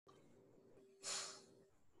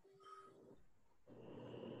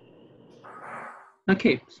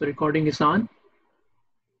Okay, so recording is on.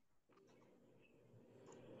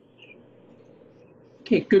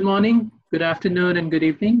 Okay, good morning, good afternoon, and good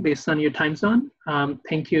evening based on your time zone.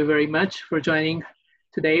 Thank you very much for joining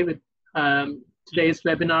today. Today's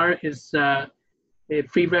webinar is a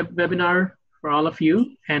free webinar for all of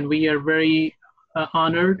you, and we are very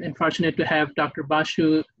honored and fortunate to have Dr.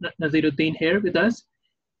 Bashoo Naziruddin here with us.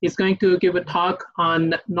 He's going to give a talk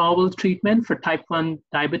on novel treatment for type 1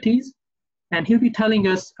 diabetes. And he'll be telling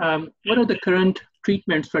us what are the current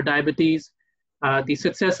treatments for diabetes, the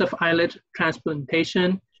success of islet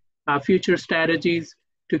transplantation, future strategies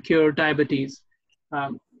to cure diabetes.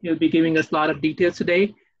 He'll be giving us a lot of details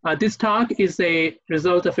today. This talk is a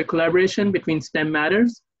result of a collaboration between STEM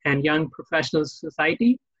Matters and Young Professionals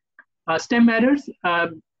Society. STEM Matters,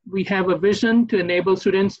 we have a vision to enable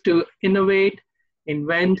students to innovate,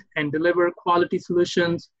 invent, and deliver quality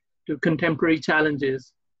solutions to contemporary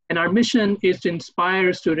challenges. And our mission is to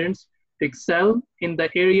inspire students to excel in the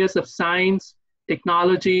areas of science,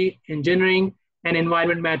 technology, engineering, and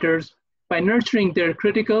environment matters by nurturing their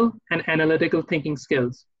critical and analytical thinking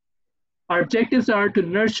skills. Our objectives are to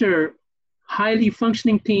nurture highly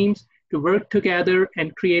functioning teams to work together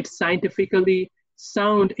and create scientifically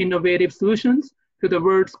sound, innovative solutions to the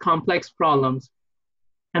world's complex problems.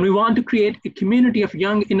 And we want to create a community of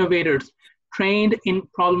young innovators trained in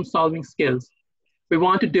problem-solving skills. We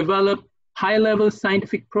want to develop high-level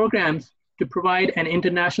scientific programs to provide an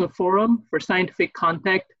international forum for scientific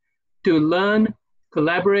contact to learn,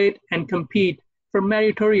 collaborate, and compete for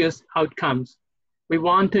meritorious outcomes. We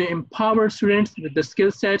want to empower students with the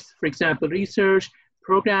skill sets, for example, research,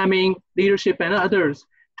 programming, leadership, and others,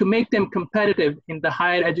 to make them competitive in the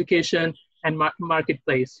higher education and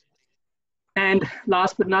marketplace. And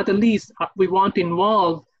last but not the least, we want to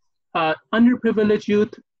involve underprivileged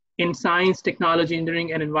youth in science, technology,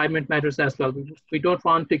 engineering, and environment matters as well. We don't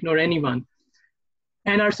want to ignore anyone.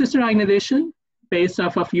 And our sister organization, based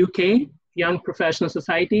off of UK, Young Professional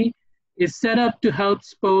Society, is set up to help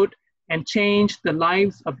support and change the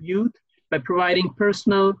lives of youth by providing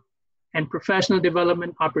personal and professional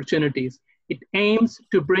development opportunities. It aims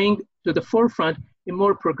to bring to the forefront a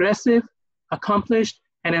more progressive, accomplished,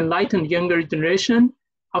 and enlightened younger generation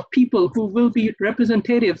of people who will be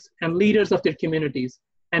representatives and leaders of their communities,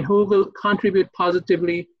 and who will contribute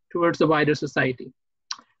positively towards the wider society.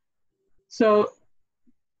 So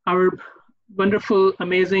our wonderful,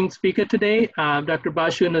 amazing speaker today, Dr.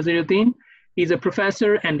 Bashoo Naziruddin, he's a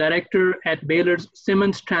professor and director at Baylor's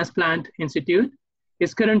Simmons Transplant Institute.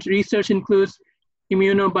 His current research includes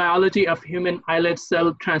immunobiology of human islet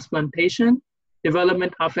cell transplantation,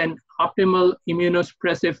 development of an optimal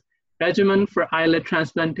immunosuppressive regimen for islet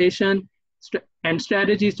transplantation, and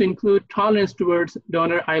strategies to include tolerance towards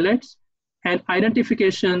donor islets, and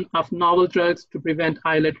identification of novel drugs to prevent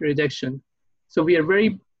islet rejection. So we are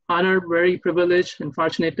very honored, very privileged, and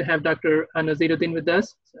fortunate to have Dr. Naziruddin with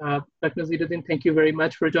us. Dr. Naziruddin, thank you very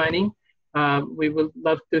much for joining. We will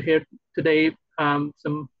love to hear today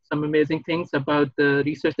some amazing things about the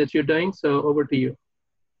research that you're doing. So over to you.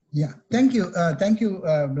 Yeah, thank you. Thank you,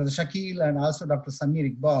 Brother Shakil, and also Dr.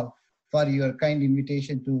 Samir Iqbal, for your kind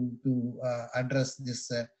invitation to address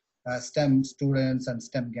this STEM students and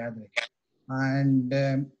STEM gathering. And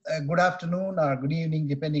good afternoon or good evening,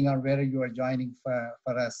 depending on where you are joining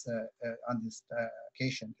for us on this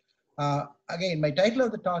occasion. Again, my title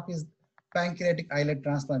of the talk is Pancreatic Islet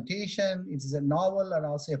Transplantation. It is a novel and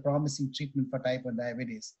also a promising treatment for type 1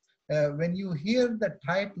 diabetes. When you hear the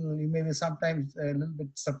title, you may be sometimes a little bit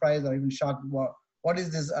surprised or even shocked. What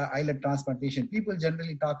is this islet transplantation? People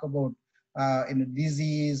generally talk about in a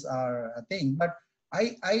disease or a thing, but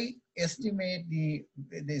I estimate the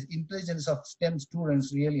intelligence of STEM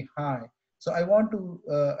students really high. So I want to,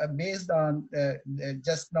 based on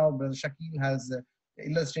just now, Brother Shakil has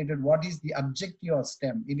illustrated what is the objective of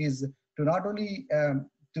STEM. It is to not only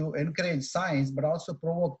to encourage science, but also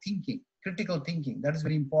provoke thinking, critical thinking. That is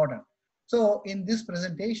very important. So in this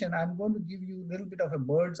presentation, I'm going to give you a little bit of a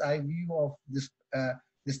bird's eye view of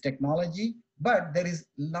this technology, but there is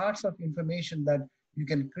lots of information that you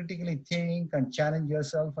can critically think and challenge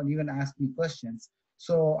yourself and even ask me questions.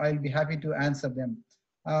 So I'll be happy to answer them.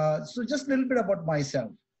 So just a little bit about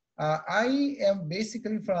myself. I am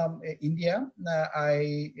basically from India.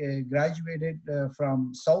 I graduated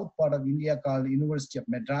from south part of India called University of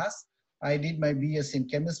Madras. I did my BS in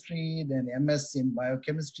chemistry, then MS in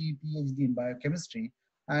biochemistry, PhD in biochemistry.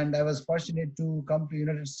 And I was fortunate to come to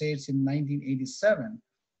United States in 1987.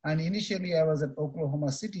 And initially I was at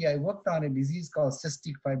Oklahoma City. I worked on a disease called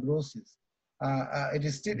cystic fibrosis.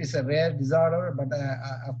 It's a rare disorder, but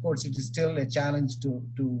of course it is still a challenge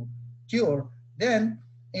to cure. Then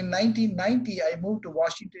in 1990, I moved to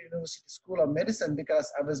Washington University School of Medicine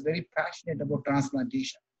because I was very passionate about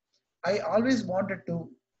transplantation. I always wanted to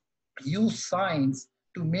use science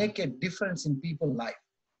to make a difference in people's life.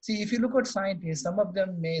 See, if you look at scientists, some of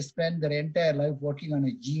them may spend their entire life working on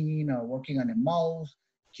a gene or working on a mouse,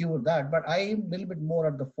 cure that, but I am a little bit more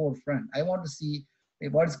at the forefront. I want to see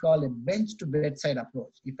what is called a bench to bedside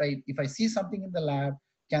approach. If I see something in the lab,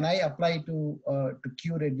 can I apply to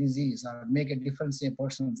cure a disease or make a difference in a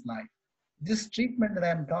person's life? This treatment that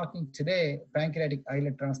I'm talking today, pancreatic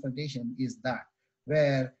islet transplantation, is that,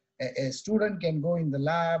 where a student can go in the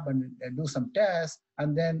lab and do some tests,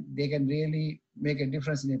 and then they can really make a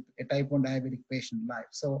difference in a type 1 diabetic patient life.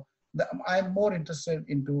 So I'm more interested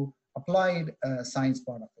into applied science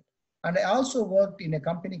part of it. And I also worked in a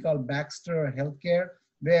company called Baxter Healthcare,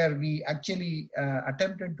 where we actually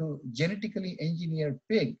attempted to genetically engineer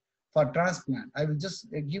pig for transplant. I will just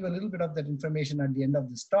give a little bit of that information at the end of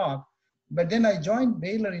this talk. But then I joined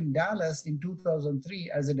Baylor in Dallas in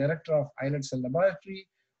 2003 as a director of Islet Cell Laboratory.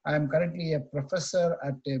 I am currently a professor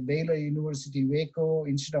at Baylor University Waco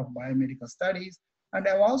Institute of Biomedical Studies, and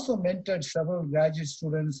I've also mentored several graduate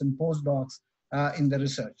students and postdocs in the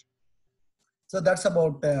research. So that's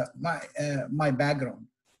about my background.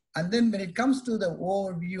 And then when it comes to the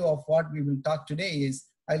overview of what we will talk today is,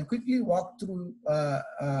 I'll quickly walk through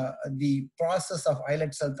the process of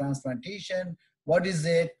islet cell transplantation. What is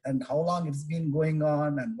it and how long it's been going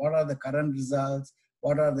on and what are the current results?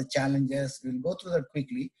 What are the challenges? We'll go through that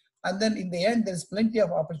quickly. And then in the end, there's plenty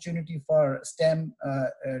of opportunity for STEM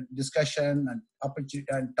discussion and opportunity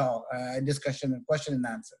and talk, discussion and question and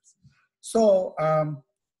answers. So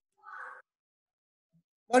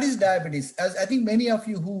what is diabetes? As I think many of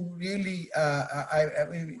you who really,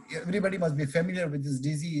 everybody must be familiar with this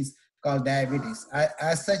disease called diabetes.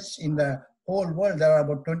 As such, in the whole world, there are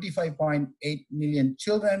about 25.8 million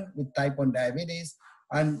children with type 1 diabetes,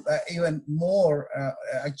 and even more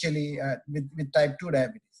actually with type 2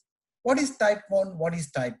 diabetes. What is type 1? What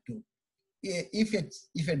is type 2?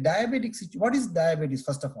 If a diabetic, what is diabetes?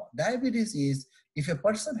 First of all, diabetes is if a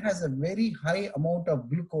person has a very high amount of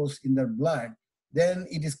glucose in their blood, then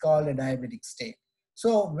it is called a diabetic state.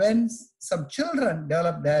 So when some children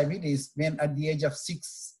develop diabetes, when at the age of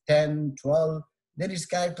 6, 10, 12, then it's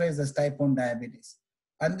characterized as type 1 diabetes.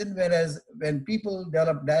 And then whereas when people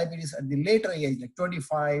develop diabetes at the later age, like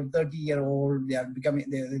 25, 30-year-old, they're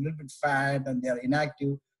a little bit fat and they're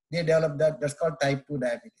inactive, they develop that's called type 2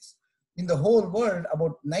 diabetes. In the whole world,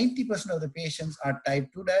 about 90% of the patients are type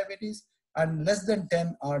 2 diabetes and less than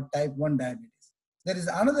 10 are type 1 diabetes. There is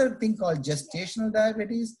another thing called gestational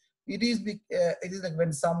diabetes. It is like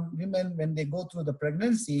when some women, when they go through the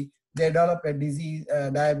pregnancy, they develop a disease,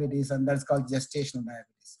 diabetes, and that's called gestational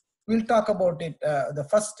diabetes. We'll talk about it, the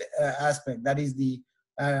first aspect, that is the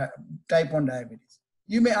type 1 diabetes.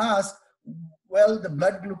 You may ask, well, the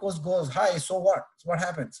blood glucose goes high, so what? What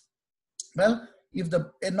happens? Well, if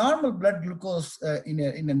a normal blood glucose in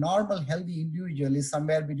a normal healthy individual is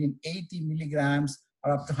somewhere between 80 milligrams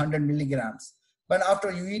or up to 100 milligrams, but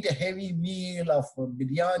after you eat a heavy meal of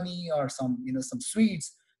biryani or some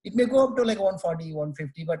sweets, it may go up to like 140,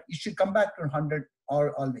 150, but it should come back to 100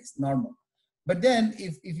 or always normal. But then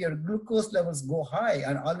if your glucose levels go high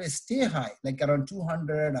and always stay high, like around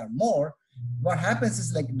 200 or more, what happens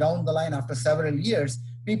is, like down the line after several years,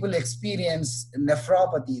 people experience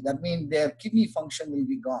nephropathy. That means their kidney function will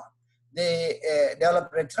be gone. They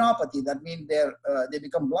develop retinopathy. That means they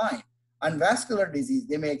become blind. And vascular disease,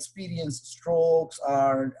 they may experience strokes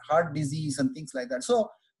or heart disease and things like that.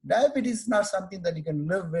 So diabetes is not something that you can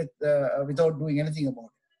live with without doing anything about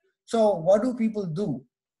it. So what do people do?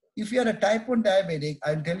 If you are a type 1 diabetic,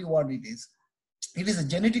 I'll tell you what it is. It is a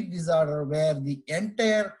genetic disorder where the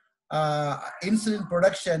entire insulin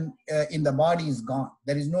production in the body is gone.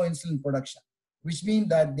 There is no insulin production, which means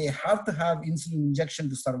that they have to have insulin injection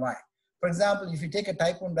to survive. For example, if you take a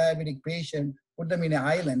type 1 diabetic patient, put them in an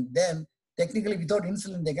island, then technically without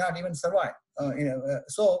insulin, they cannot even survive.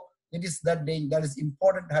 So it is that is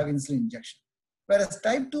important to have insulin injection. Whereas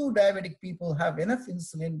type 2 diabetic people have enough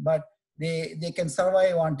insulin, but they can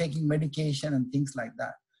survive on taking medication and things like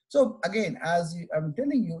that. So again, as I'm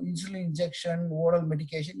telling you, insulin injection, oral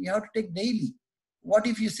medication, you have to take daily. What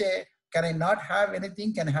if you say, can I not have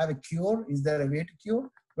anything? Can I have a cure? Is there a way to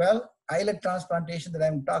cure? Well, islet transplantation that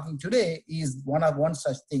I'm talking today is one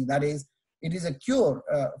such thing. That is, it is a cure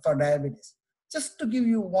for diabetes. Just to give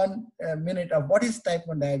you 1 minute of what is type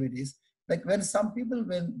 1 diabetes, like when some people,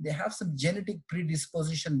 when they have some genetic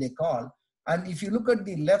predisposition, they call, and if you look at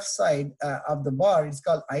the left side of the bar, it's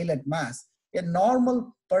called islet mass. A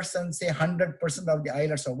normal person, say 100% of the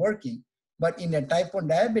islets are working. But in a type 1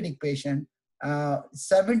 diabetic patient,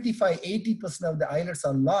 75–80% of the islets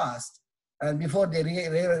are lost, and before they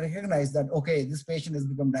recognize that, okay, this patient has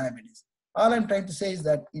become diabetes. All I'm trying to say is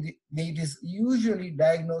that it is usually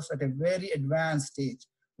diagnosed at a very advanced stage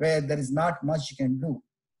where there is not much you can do.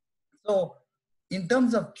 So in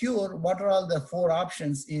terms of cure, what are all the 4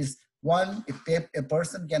 options is, one, if a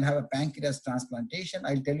person can have a pancreas transplantation,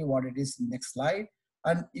 I'll tell you what it is in the next slide.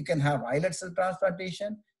 And you can have islet cell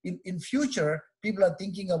transplantation. In future, people are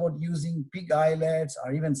thinking about using pig islets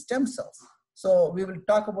or even stem cells. So we will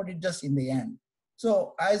talk about it just in the end.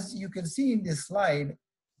 So as you can see in this slide,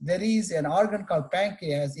 there is an organ called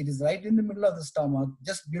pancreas. It is right in the middle of the stomach,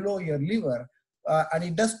 just below your liver. And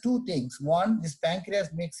it does 2 things. One, this pancreas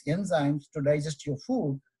makes enzymes to digest your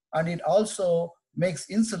food, and it also makes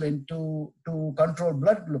insulin to control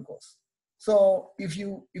blood glucose. So if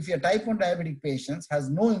your type 1 diabetic patient has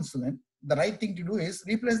no insulin, the right thing to do is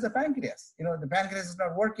replace the pancreas. You know, the pancreas is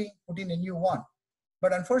not working, put in a new one.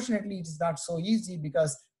 But unfortunately, it is not so easy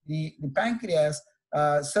because the pancreas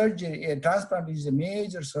surgery, transplant is a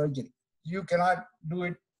major surgery. You cannot do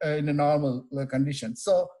it in a normal condition.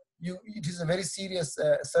 So it is a very serious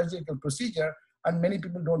surgical procedure, and many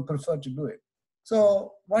people don't prefer to do it.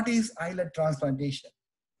 So what is islet transplantation?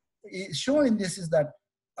 Shown in this is that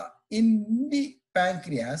in the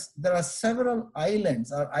pancreas, there are several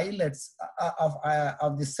islands or islets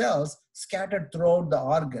of the cells scattered throughout the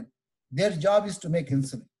organ. Their job is to make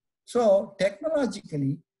insulin. So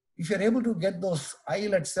technologically, if you're able to get those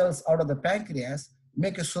islet cells out of the pancreas,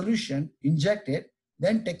 make a solution, inject it,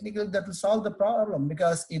 then technically that will solve the problem,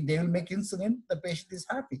 because if they will make insulin, the patient is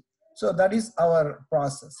happy. So that is our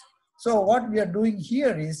process. So what we are doing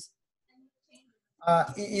here is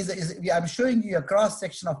I'm showing you a cross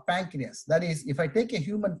section of pancreas. That is, if I take a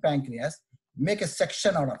human pancreas, make a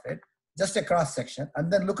section out of it, just a cross section,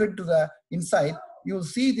 and then look into the inside, you'll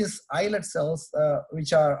see these islet cells,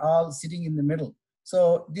 which are all sitting in the middle.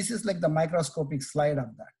 So this is like the microscopic slide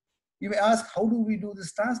of that. You may ask, how do we do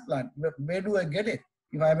this transplant? Where do I get it?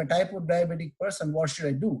 If I'm a type 1 diabetic person, what should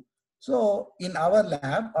I do? So in our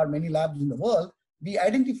lab, or many labs in the world, we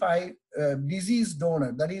identify disease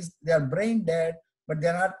donor. That is, they are brain dead, but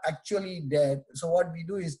they're not actually dead. So what we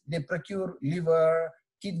do is they procure liver,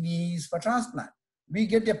 kidneys for transplant. We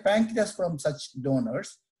get a pancreas from such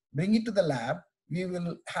donors, bring it to the lab. We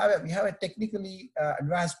have a technically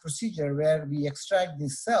advanced procedure where we extract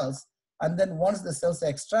these cells, and then once the cells are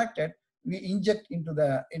extracted, we inject into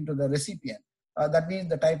the recipient. That means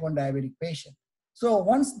the type 1 diabetic patient. So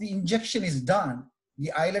once the injection is done,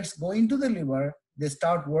 the islets go into the liver, they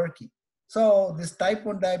start working. So this type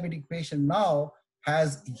 1 diabetic patient now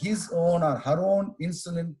has his own or her own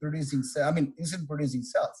insulin producing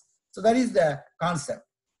cells. So that is the concept.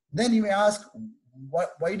 Then you may ask,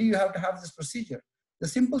 why do you have to have this procedure? The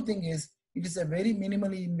simple thing is, it is a very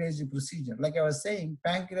minimally invasive procedure. Like I was saying,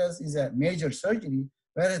 pancreas is a major surgery,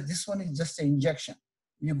 whereas this one is just an injection.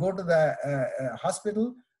 You go to the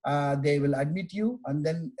hospital, they will admit you and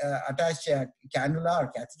then attach a cannula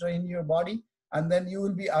or catheter in your body, and then you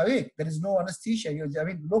will be awake. There is no anesthesia.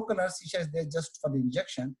 Local anesthesia is there just for the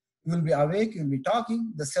injection. You will be awake, you will be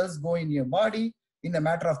talking, the cells go in your body. In a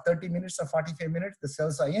matter of 30 minutes or 45 minutes, the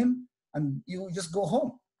cells are in, and you just go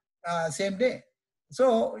home same day.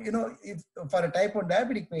 So, if for a type 1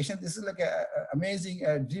 diabetic patient, this is like an amazing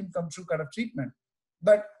dream come true kind of treatment.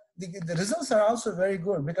 But the results are also very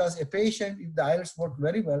good, because a patient, if the islets work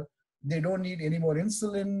very well, they don't need any more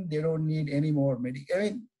insulin, they don't need any more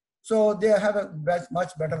medication. So they have a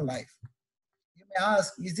much better life. You may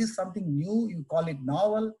ask, is this something new? You call it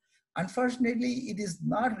novel. Unfortunately, it is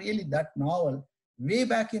not really that novel. Way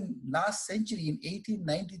back in last century, in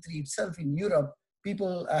 1893 itself in Europe,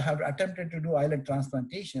 people have attempted to do islet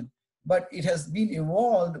transplantation, but it has been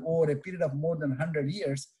evolved over a period of more than 100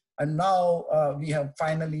 years. And now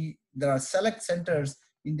there are select centers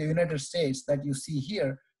in the United States that you see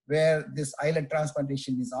here where this islet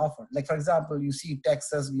transplantation is offered. Like, for example, you see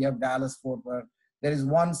Texas, we have Dallas, Fort Worth. There is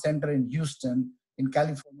one center in Houston. In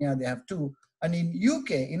California, they have 2. And in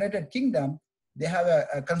UK, United Kingdom, they have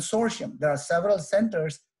a consortium. There are several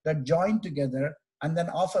centers that join together and then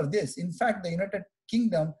offer this. In fact, the United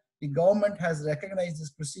Kingdom, the government has recognized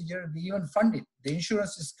this procedure. They even fund it. The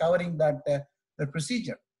insurance is covering that the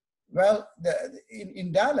procedure. Well,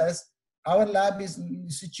 in Dallas, our lab is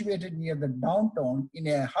situated near the downtown in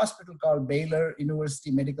a hospital called Baylor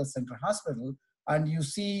University Medical Center Hospital. And you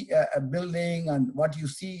see a building, and what you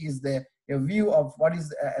see is a view of what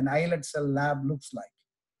is an islet cell lab looks like.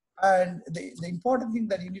 And the important thing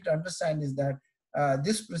that you need to understand is that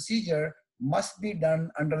this procedure must be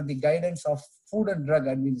done under the guidance of Food and Drug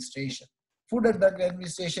Administration. Food and Drug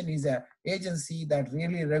Administration is an agency that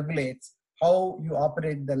really regulates how you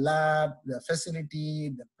operate the lab, the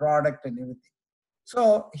facility, the product, and everything.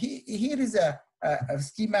 So here is a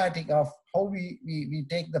schematic of how we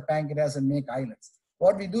take the pancreas and make islets.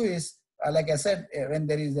 What we do is, like I said, when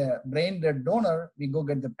there is a brain dead donor, we go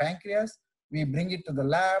get the pancreas, we bring it to the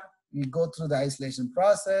lab, we go through the isolation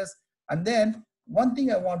process. And then one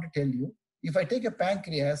thing I want to tell you, if I take a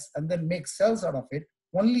pancreas and then make cells out of it,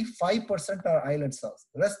 only 5% are islet cells.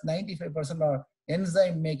 The rest 95% are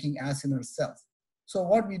enzyme making acinar cells. So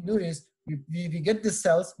what we do is we get the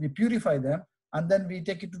cells, we purify them, and then we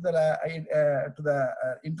take it to the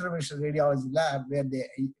interventional radiology lab where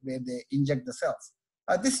they inject the cells.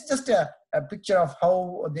 This is just a picture of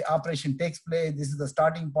how the operation takes place. This is the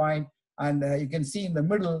starting point, and you can see in the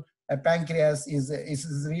middle, a pancreas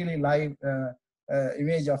is really live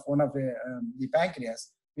image of one of the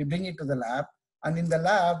pancreas. We bring it to the lab, and in the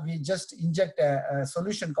lab, we just inject a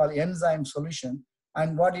solution called enzyme solution.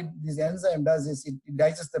 And what this enzyme does is it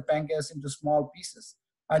digests the pancreas into small pieces.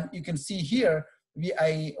 And you can see here,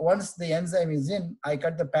 once the enzyme is in, I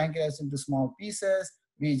cut the pancreas into small pieces.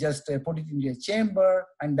 We just put it into a chamber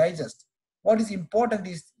and digest. What is important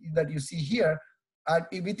is that you see here,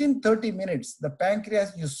 within 30 minutes, the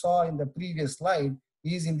pancreas you saw in the previous slide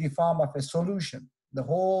is in the form of a solution. The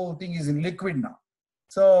whole thing is in liquid now.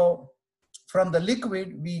 So from the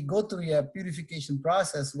liquid, we go through a purification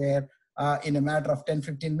process where in a matter of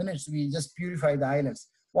 10-15 minutes, we just purify the islets.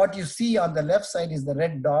 What you see on the left side is the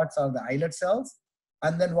red dots are the islet cells.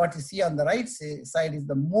 And then what you see on the right side is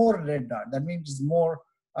the more red dot. That means it's more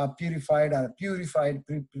purified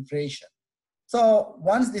preparation. So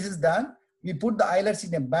once this is done, we put the islets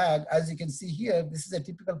in a bag. As you can see here, this is a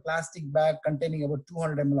typical plastic bag containing about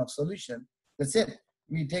 200 ml of solution. That's it.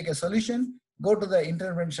 We take a solution, go to the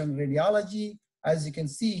intervention radiology. As you can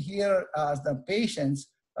see here, the patients,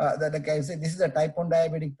 like I said, this is a type 1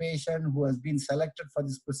 diabetic patient who has been selected for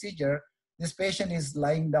this procedure. This patient is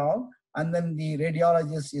lying down, and then the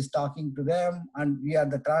radiologist is talking to them, and we are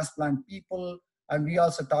the transplant people, and we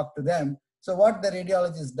also talk to them. So what the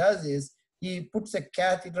radiologist does is, he puts a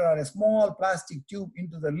catheter or a small plastic tube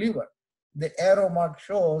into the liver. The arrow mark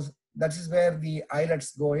shows that is where the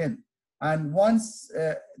islets go in. And once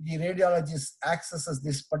the radiologist accesses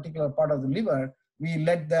this particular part of the liver, we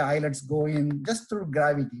let the islets go in just through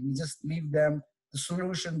gravity. We just leave them, the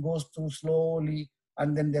solution goes through slowly,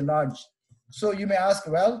 and then they lodge. So you may ask,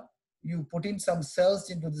 well, you put in some cells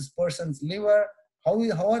into this person's liver, how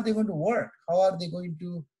are they going to work? How are they going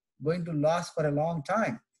to last for a long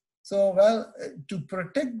time? So, well, to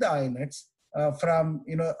protect the islets from,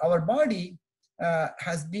 our body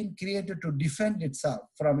has been created to defend itself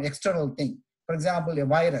from external thing. For example, a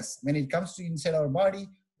virus, when it comes to inside our body,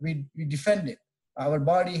 we defend it. Our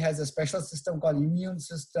body has a special system called immune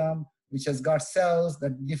system, which has got cells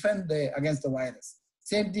that defend against the virus.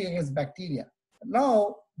 Same thing against bacteria.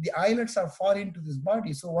 Now, the islets are foreign into this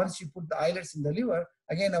body. So once you put the islets in the liver,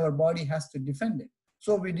 again, our body has to defend it.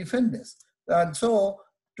 So we defend this. And so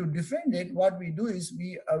to defend it, what we do is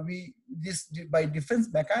by defense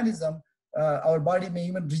mechanism, our body may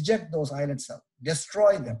even reject those islet cells,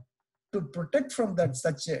 destroy them. To protect from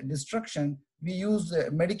such a destruction, we use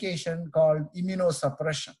a medication called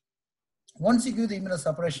immunosuppression. Once you give the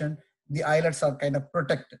immunosuppression, the islets are kind of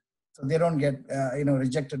protected, so they don't get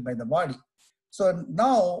rejected by the body. So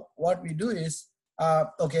now what we do is,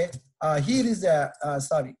 here is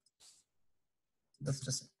sorry, just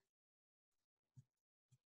a second.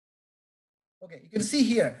 Okay, you can see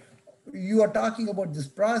here, you are talking about this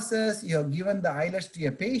process, you have given the islets to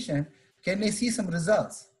a patient. Can I see some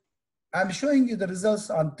results? I'm showing you the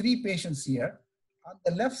results on 3 patients here. On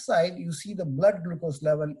the left side, you see the blood glucose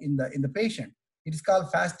level in the patient. It is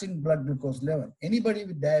called fasting blood glucose level. Anybody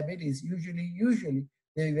with diabetes, usually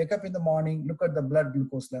they wake up in the morning, look at the blood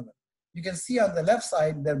glucose level. You can see on the left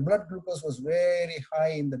side, their blood glucose was very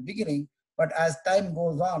high in the beginning, but as time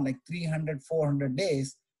goes on, like 300, 400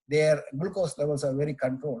 days, their glucose levels are very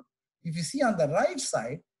controlled. If you see on the right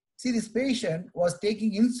side, see this patient was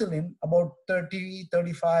taking insulin about 30,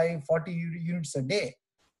 35, 40 units a day.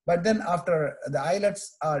 But then after the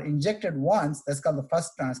islets are injected once, that's called the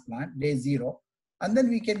first transplant, day 0. And then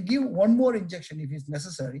we can give one more injection if it's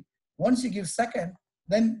necessary. Once you give second,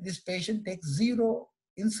 then this patient takes 0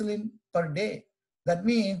 insulin per day. That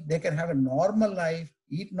means they can have a normal life,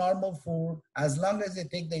 eat normal food. As long as they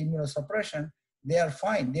take the immunosuppression, they are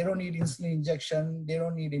fine. They don't need insulin injection. They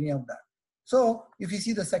don't need any of that. So if you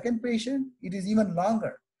see the second patient, it is even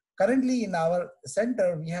longer. Currently in our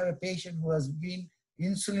center, we have a patient who has been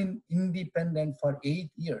insulin independent for 8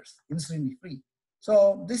 years, insulin free.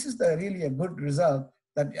 So this is really a good result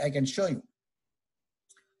that I can show you.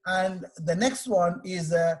 And the next one is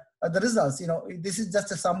the results. This is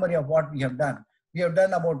just a summary of what we have done. We have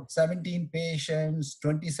done about 17 patients,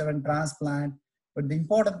 27 transplant. But the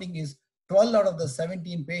important thing is 12 out of the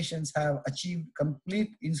 17 patients have achieved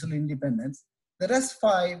complete insulin independence. The rest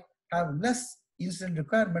 5 have less insulin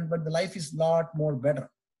requirement, but the life is a lot more better.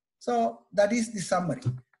 So that is the summary.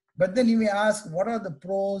 But then you may ask, what are the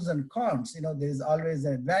pros and cons? There is always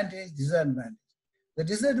an advantage, disadvantage. The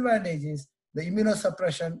disadvantage is the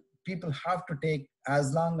immunosuppression people have to take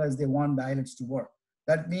as long as they want the islets to work.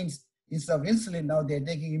 That means instead of insulin, now they're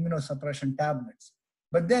taking immunosuppression tablets.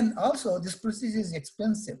 But then also this procedure is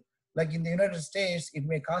expensive. Like in the United States, it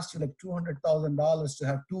may cost you like $200,000 to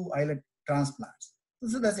have 2 islet transplants.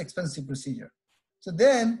 So that's an expensive procedure. So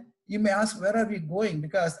then you may ask, where are we going?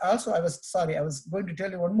 Because also I was going to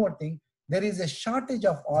tell you one more thing. There is a shortage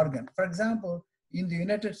of organ. For example, in the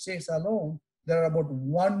United States alone, there are about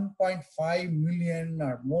 1.5 million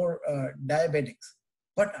or more diabetics.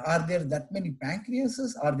 But are there that many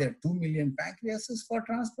pancreases? Are there 2 million pancreases for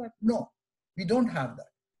transplant? No, we don't have that.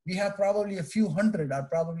 We have probably a few hundred or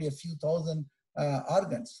probably a few thousand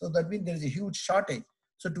organs. So that means there is a huge shortage.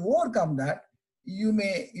 So to overcome that, you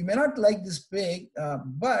may not like this pig,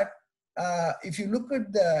 but if you look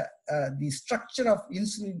at the structure of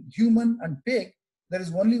insulin, human and pig, there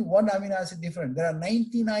is only one amino acid different. There are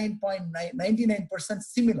 99%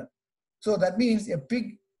 similar. So that means a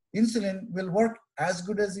pig insulin will work as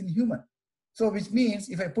good as in human. So which means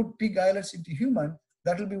if I put pig islets into human,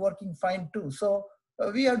 that will be working fine too. So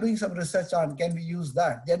we are doing some research on can we use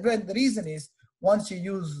that. The reason is once you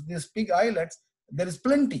use these pig islets, there is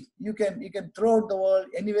plenty. You can throughout the world,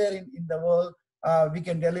 anywhere in the world, we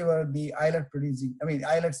can deliver the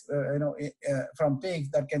islets from pigs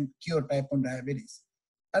that can cure type 1 diabetes.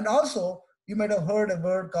 And also, you might have heard a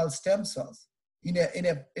word called stem cells. In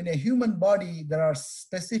a human body, there are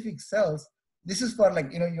specific cells. This is for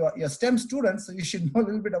your STEM students, so you should know a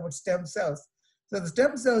little bit about stem cells. So the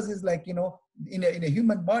stem cells is in a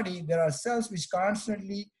human body, there are cells which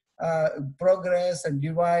constantly progress and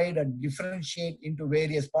divide and differentiate into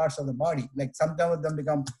various parts of the body. Like some of them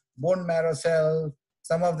become bone marrow cells,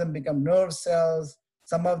 some of them become nerve cells,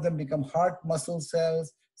 some of them become heart muscle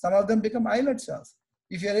cells, some of them become islet cells.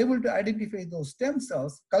 If you're able to identify those stem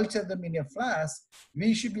cells, culture them in a flask,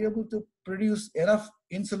 we should be able to produce enough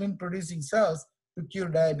insulin producing cells to cure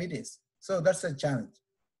diabetes. So that's a challenge.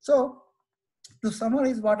 So to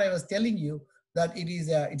summarize what I was telling you, that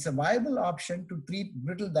it's a viable option to treat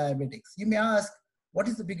brittle diabetics. You may ask, what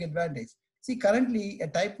is the big advantage? See, currently a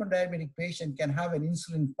type 1 diabetic patient can have an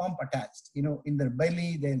insulin pump attached. In their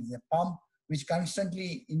belly, there is a pump which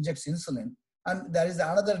constantly injects insulin. And there is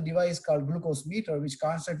another device called glucose meter, which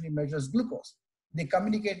constantly measures glucose. They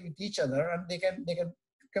communicate with each other and they can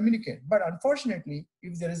communicate. But unfortunately,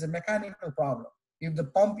 if there is a mechanical problem, if the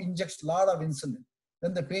pump injects a lot of insulin,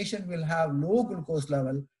 then the patient will have low glucose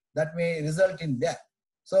level that may result in death.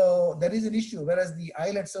 So there is an issue, whereas the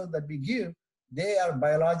islet cells that we give, they are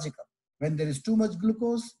biological. When there is too much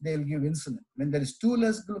glucose, they will give insulin. When there is too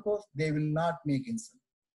less glucose, they will not make insulin.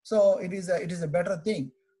 So it is a better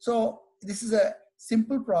thing. So this is a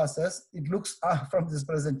simple process. It looks from this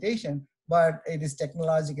presentation, but it is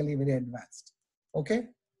technologically very advanced. Okay,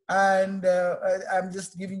 and I'm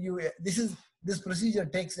just giving you this procedure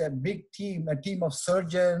takes a big team, a team of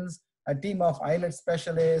surgeons, a team of islet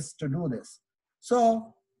specialists to do this.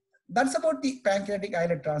 So that's about the pancreatic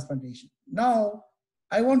islet transplantation. Now,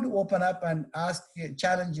 I want to open up and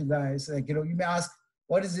challenge you guys. You may ask,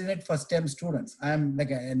 what is in it for STEM students? I'm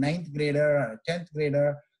like a 9th grader or a 10th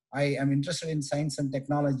grader. I am interested in science and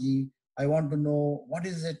technology. I want to know what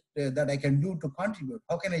is it that I can do to contribute?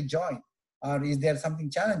 How can I join? Or is there something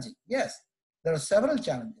challenging? Yes, there are several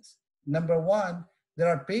challenges. Number one, there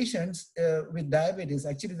are patients with diabetes.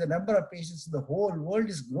 Actually, the number of patients in the whole world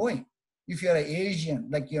is growing. If you're an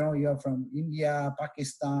Asian, you are from India,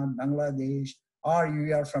 Pakistan, Bangladesh, or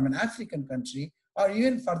you are from an African country, or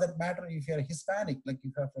even for that matter, if you're Hispanic, like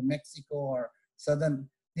if you're from Mexico or Southern,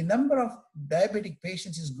 the number of diabetic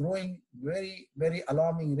patients is growing very, very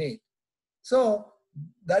alarming rate. So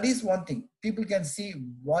that is one thing. People can see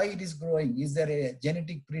why it is growing. Is there a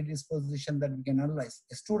genetic predisposition that we can analyze?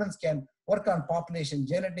 Students can work on population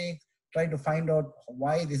genetics, try to find out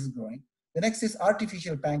why this is growing. The next is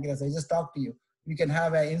artificial pancreas. I just talked to you. We can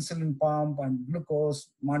have an insulin pump and glucose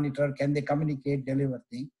monitor. Can they communicate, deliver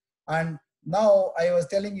thing? And now I was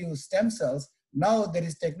telling you stem cells. Now there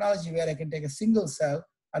is technology where I can take a single cell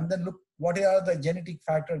and then look what are the genetic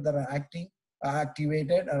factors that are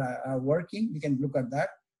activated or are working. We can look at that.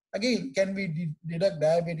 Again, can we detect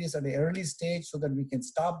diabetes at the early stage so that we can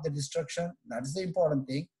stop the destruction? That's the important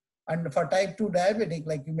thing. And for type 2 diabetic,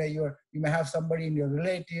 like you may have somebody in your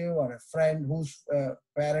relative or a friend whose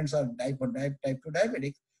parents are type 2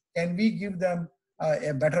 diabetic, can we give them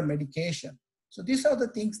a better medication? So these are the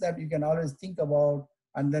things that you can always think about.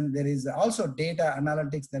 And then there is also data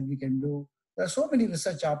analytics that we can do. There are so many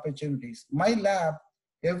research opportunities. My lab,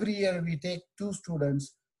 every year we take 2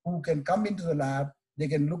 students who can come into the lab. They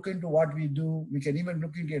can look into what we do. We can even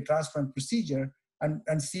look into a transplant procedure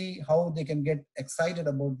and see how they can get excited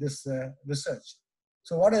about this research.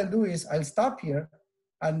 So what I'll do is I'll stop here,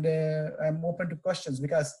 and I'm open to questions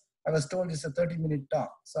because I was told it's a 30-minute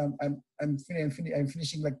talk. So I'm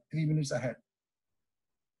finishing like 3 minutes ahead.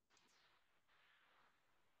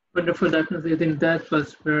 Wonderful, Dr. Naziruddin. That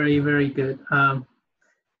was very, very good.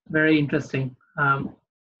 Very interesting.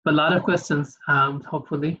 A lot of questions,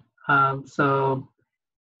 hopefully. So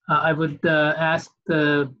I would ask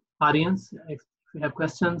the audience, if you have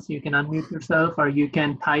questions, you can unmute yourself or you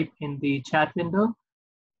can type in the chat window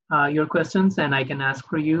your questions and I can ask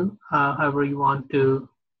for you however you want to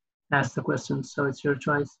ask the questions. So it's your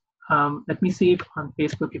choice. Let me see if on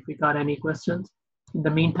Facebook if we got any questions. In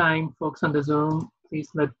the meantime, folks on the Zoom, please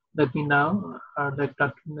let me know or let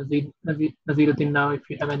Dr. Naziruddin know if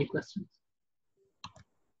you have any questions.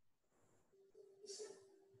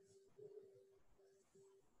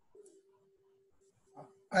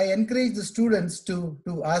 I encourage the students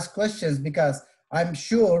to ask questions because I'm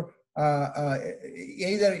sure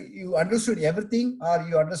either you understood everything or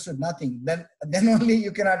you understood nothing. Then only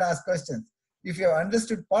you cannot ask questions. If you have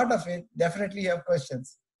understood part of it, definitely you have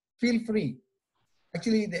questions. Feel free.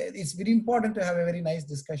 Actually, it's very important to have a very nice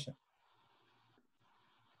discussion.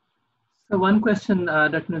 So one question,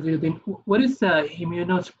 Dr. Naziruddin, what is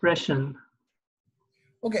immunosuppression?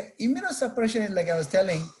 Okay, immunosuppression is like I was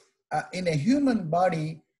telling, in a human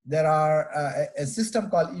body, there are a system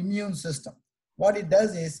called immune system. What it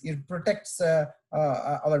does is it protects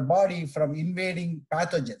our body from invading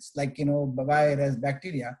pathogens like, virus,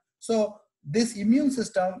 bacteria. So this immune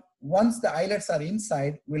system, once the islets are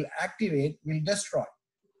inside, will activate, will destroy.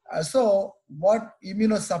 So what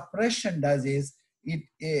immunosuppression does is,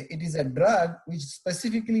 it is a drug which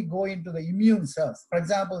specifically go into the immune cells. For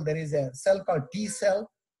example, there is a cell called T cell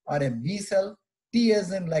or a B cell. T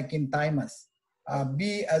as in like in thymus,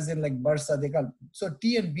 B as in like bursa, they call. So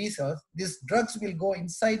T and B cells, these drugs will go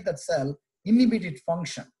inside that cell, inhibit its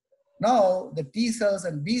function. Now the T cells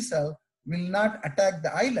and B cell will not attack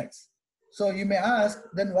the islets. So you may ask,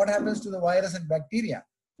 then what happens to the virus and bacteria?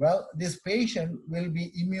 Well, this patient will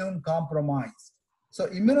be immune compromised. So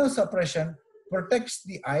immunosuppression protects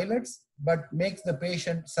the islets, but makes the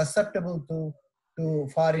patient susceptible to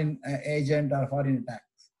foreign agent or foreign attacks.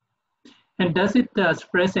 And does it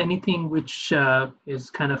suppress anything which is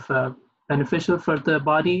kind of beneficial for the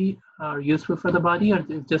body or useful for the body, or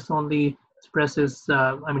it just only suppresses,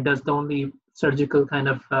 does the only surgical kind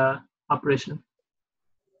of operation?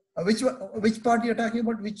 Which part you're talking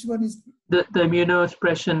about? Which one is? The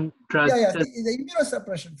immunosuppression drug. Yeah. The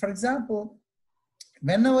immunosuppression. For example,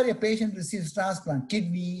 whenever a patient receives transplant,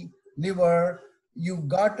 kidney, liver, you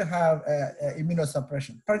got to have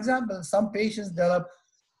immunosuppression. For example, some patients develop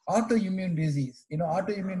autoimmune disease.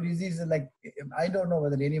 Autoimmune disease is like, I don't know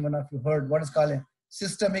whether any one of you heard what is called a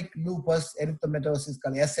systemic lupus erythematosus,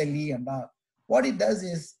 called SLE and all. What it does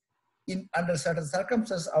is, under certain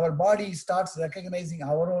circumstances, our body starts recognizing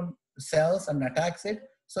our own cells and attacks it.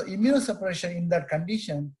 So immunosuppression in that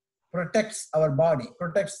condition protects our body,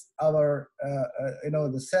 protects our,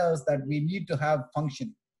 the cells that we need to have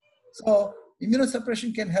function. So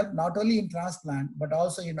immunosuppression can help not only in transplant, but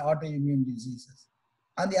also in autoimmune diseases.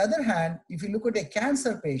 On the other hand, if you look at a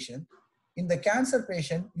cancer patient, in the cancer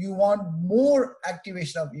patient, you want more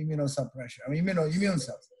activation of immunosuppression, immune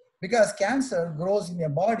cells, because cancer grows in your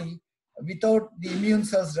body without the immune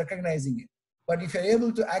cells recognizing it. But if you're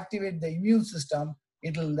able to activate the immune system,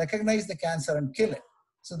 it will recognize the cancer and kill it.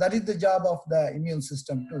 So that is the job of the immune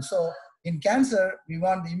system too. So in cancer, we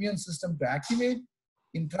want the immune system to activate.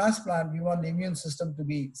 In transplant, we want the immune system to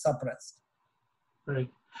be suppressed. Right.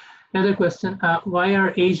 Another question, why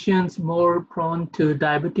are Asians more prone to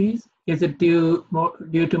diabetes? Is it due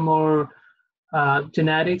to more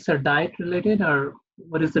genetics or diet related, or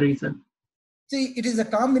what is the reason? See, it is a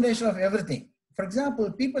combination of everything. For example,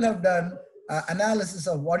 people have done analysis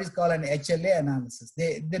of what is called an HLA analysis.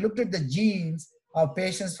 They looked at the genes of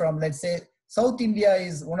patients from, let's say, South India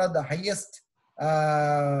is one of the highest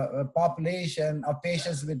population of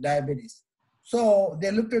patients with diabetes. So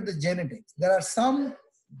they looked at the genetics. There are some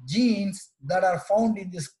genes that are found in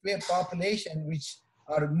this population which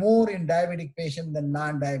are more in diabetic patient than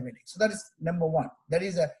non-diabetic. So that is number one.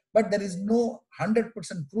 But there is no 100%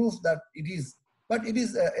 proof that it is, but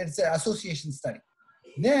it's an association study.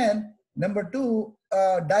 Then number two,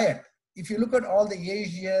 diet. If you look at all the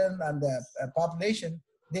Asian and the population,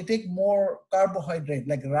 they take more carbohydrate,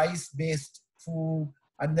 like rice-based food,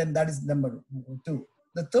 and then that is number two.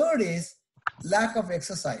 The third is lack of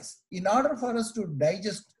exercise. In order for us to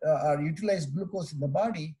digest or utilize glucose in the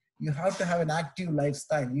body, you have to have an active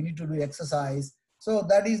lifestyle. You need to do exercise. So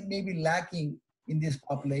that is maybe lacking in this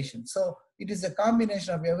population. So it is a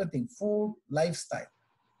combination of everything: food, lifestyle,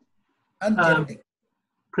 and genetic.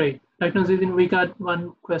 Great. Dr. Naziruddin, we got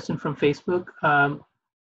one question from Facebook.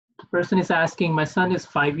 The person is asking, my son is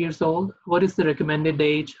 5 years old. What is the recommended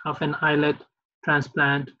age of an islet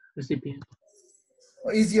transplant recipient?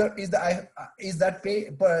 Is that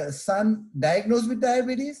son diagnosed with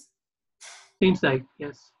diabetes? Seems like,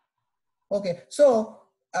 yes. Okay, so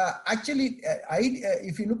actually,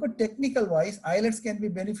 if you look at technical wise, islets can be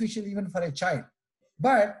beneficial even for a child.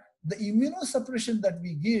 But the immunosuppression that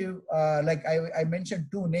we give, like I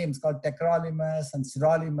mentioned two names called tacrolimus and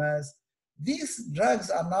sirolimus. These drugs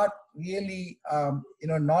are not really,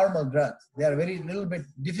 normal drugs. They are very little bit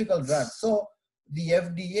difficult drugs. So the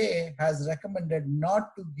FDA has recommended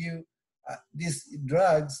not to give these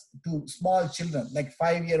drugs to small children, like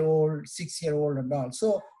 5-year-old, 6-year-old and all.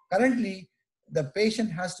 So currently, the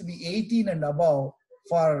patient has to be 18 and above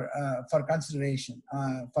for consideration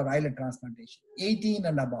for islet transplantation. 18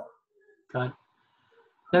 and above. Got it.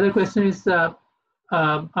 The other question is,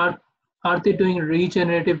 are they doing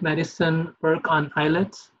regenerative medicine work on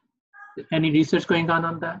islets? Any research going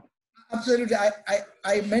on that? Absolutely.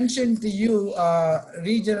 I mentioned to you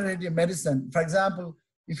regenerative medicine. For example,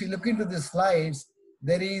 if you look into the slides,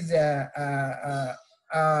 there is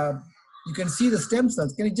you can see the stem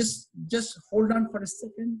cells. Can you just hold on for a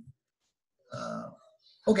second?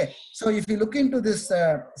 Okay. So if you look into this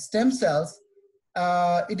stem cells,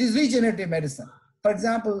 it is regenerative medicine. For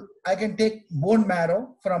example, I can take bone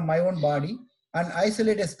marrow from my own body and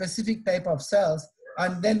isolate a specific type of cells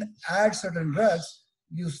and then add certain drugs.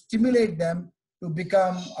 You stimulate them to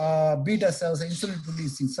become beta cells, insulin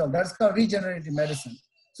producing cells. That's called regenerative medicine.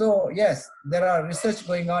 So yes, there are research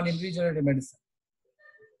going on in regenerative medicine.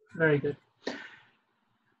 Very good.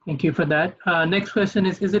 Thank you for that. Next question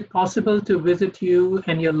is it possible to visit you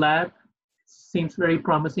and your lab? Seems very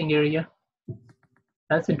promising area.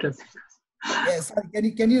 That's interesting. Yes,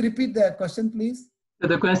 can you repeat the question, please? So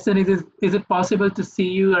the question is it possible to see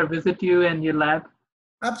you or visit you and your lab?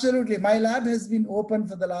 Absolutely. My lab has been open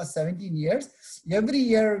for the last 17 years. Every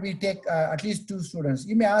year we take at least 2 students.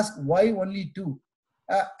 You may ask, why only 2?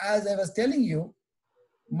 As I was telling you,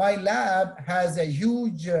 my lab has a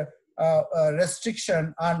huge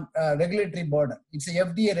restriction on regulatory burden. It's a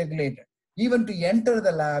FDA regulated. Even to enter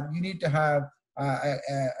the lab, you need to have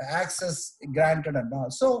access granted and all.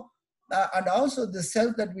 So, and also the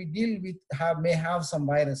cells that we deal with may have some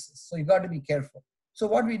viruses. So you got to be careful. So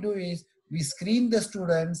what we do is we screen the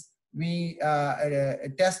students, we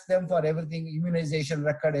test them for everything, immunization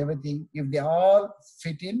record, everything. If they all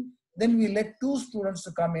fit in, then we let 2 students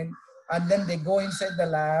to come in and then they go inside the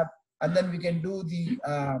lab and then we can do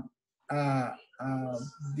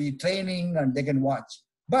the training and they can watch.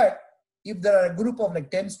 But if there are a group of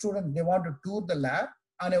like 10 students, they want to tour the lab,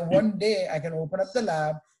 and one day I can open up the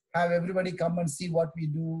lab, have everybody come and see what we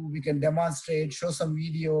do. We can demonstrate, show some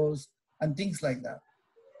videos and things like that.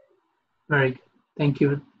 Very good. Thank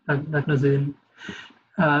you, Dr. Naziruddin.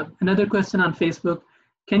 Another question on Facebook.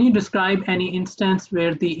 Can you describe any instance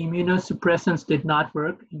where the immunosuppressants did not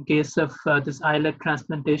work in case of this islet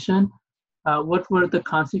transplantation? What were the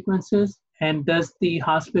consequences? And does the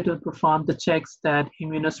hospital perform the checks that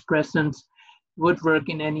immunosuppressants would work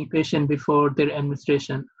in any patient before their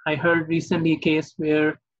administration? I heard recently a case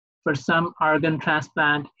where for some organ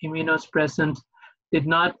transplant, immunosuppressants did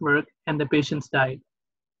not work and the patients died.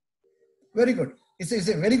 Very good. It's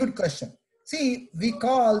a very good question. See, we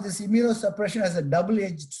call this immunosuppression as a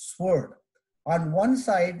double-edged sword. On one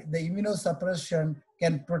side, the immunosuppression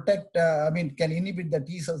can protect, can inhibit the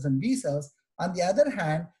T cells and B cells. On the other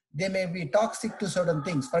hand, they may be toxic to certain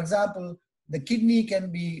things. For example, the kidney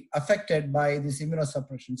can be affected by this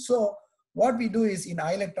immunosuppression. So what we do is in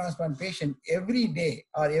islet transplant patient, every day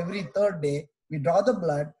or every 3rd day, we draw the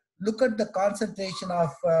blood, look at the concentration of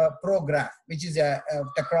prograph, which is a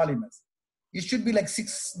tacrolimus. It should be like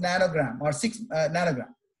 6 nanogram or 6 nanogram.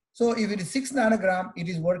 So if it is 6 nanogram, it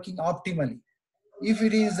is working optimally. If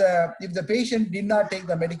it is, if the patient did not take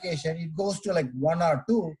the medication, it goes to like 1 or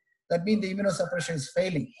 2, that means the immunosuppression is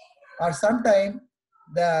failing. Or sometimes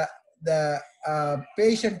the the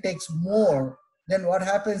patient takes more, then what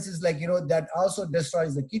happens is like, that also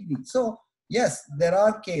destroys the kidney. So yes, there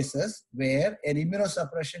are cases where an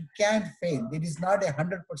immunosuppression can fail. It is not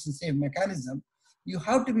 100% safe mechanism. You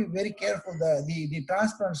have to be very careful. The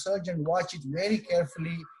transplant surgeon watch it very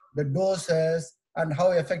carefully, the doses and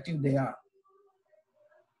how effective they are.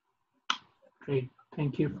 Great.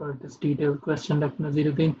 Thank you for this detailed question, Dr.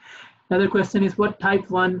 Naziruddin. Another question is, what type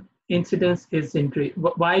 1 incidence is increasing?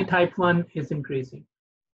 Why type 1 is increasing?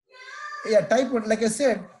 Yeah, type 1, like I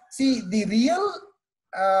said, see, the real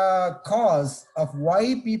cause of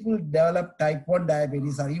why people develop type 1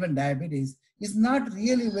 diabetes or even diabetes is not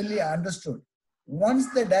really understood.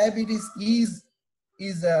 Once the diabetes is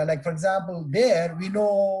like, for example, there, we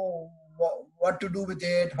know what to do with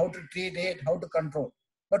it, how to treat it, how to control.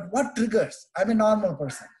 But what triggers? I'm a normal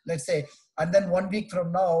person, let's say, and then 1 week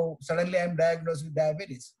from now, suddenly I'm diagnosed with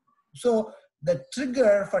diabetes. So the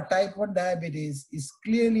trigger for type 1 diabetes is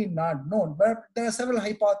clearly not known, but there are several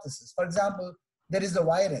hypotheses. For example, there is a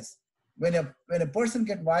virus. When a person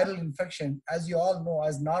gets viral infection, as you all know,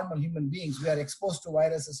 as normal human beings, we are exposed to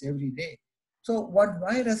viruses every day. So one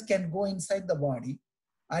virus can go inside the body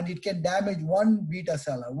and it can damage one beta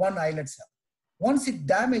cell, one islet cell. Once it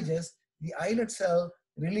damages, the islet cell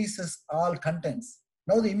releases all contents.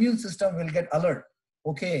 Now the immune system will get alert.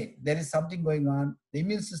 Okay, there is something going on. The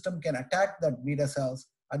immune system can attack that beta cells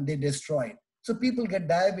and they destroy it. So people get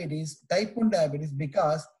diabetes, type 1 diabetes,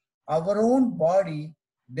 because our own body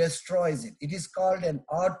destroys it. It is called an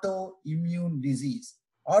autoimmune disease.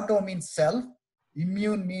 Auto means self,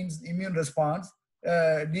 immune means immune response,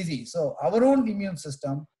 disease. So our own immune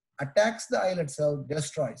system attacks the islet cell,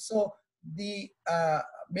 destroys. So the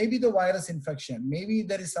maybe the virus infection, maybe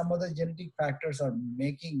there is some other genetic factors are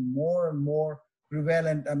making more and more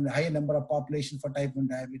prevalent and high number of population for type 1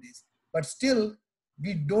 diabetes. But still,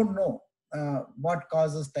 we don't know what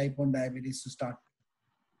causes type 1 diabetes to start.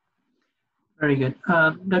 Very good.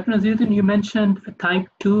 Dr. Naziruddin, you mentioned type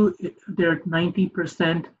 2, there are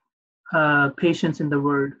 90% patients in the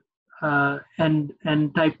world,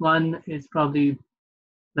 and type 1 is probably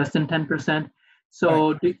less than 10%.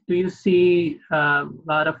 So right. do you see a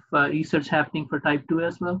lot of research happening for type 2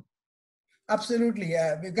 as well? Absolutely,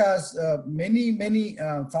 because many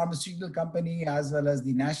pharmaceutical company as well as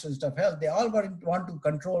the National Institute of Health, they all want to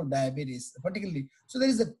control diabetes, particularly. So there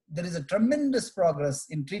is a tremendous progress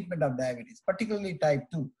in treatment of diabetes, particularly type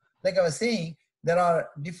 2. Like I was saying, there are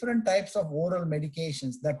different types of oral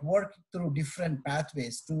medications that work through different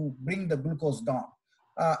pathways to bring the glucose down.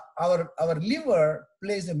 Our liver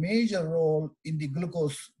plays a major role in the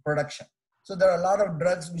glucose production. So there are a lot of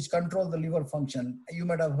drugs which control the liver function. You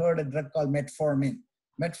might have heard a drug called metformin.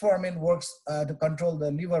 Metformin works to control the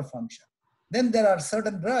liver function. Then there are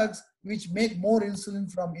certain drugs which make more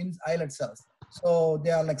insulin from islet cells. So they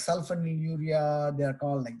are like sulfonylurea, they are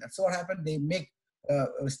called like that. So what happened? They make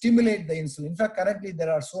stimulate the insulin. In fact, currently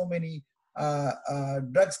there are so many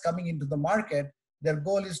drugs coming into the market. Their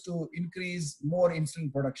goal is to increase more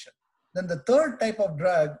insulin production. Then the third type of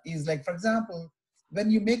drug is like, for example, when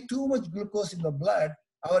you make too much glucose in the blood,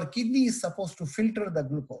 our kidney is supposed to filter the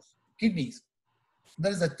glucose, kidneys.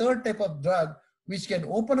 There is a third type of drug which can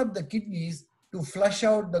open up the kidneys to flush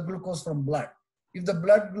out the glucose from blood. If the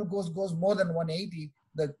blood glucose goes more than 180,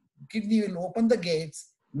 the kidney will open the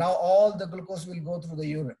gates. Now all the glucose will go through the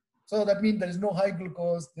urine. So that means there is no high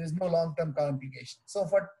glucose, there is no long-term complication. So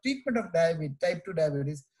for treatment of diabetes, type 2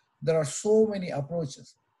 diabetes, there are so many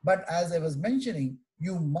approaches. But as I was mentioning,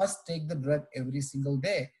 you must take the drug every single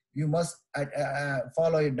day. You must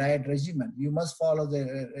follow a diet regimen. You must follow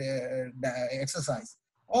the exercise.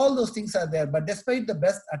 All those things are there. But despite the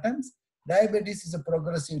best attempts, diabetes is a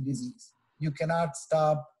progressive disease. You cannot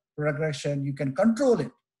stop progression. You can control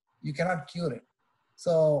it. You cannot cure it.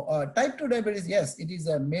 So type 2 diabetes, yes, it is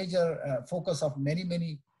a major focus of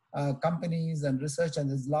many companies and research. And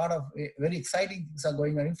there's a lot of very exciting things are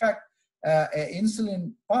going on. In fact, an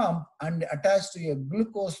insulin pump and attached to a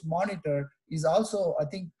glucose monitor is also, I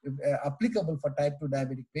think, applicable for type 2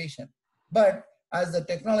 diabetic patient. But as the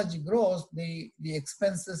technology grows, the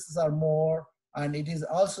expenses are more, and it is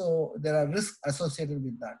also, there are risks associated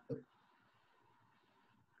with that too.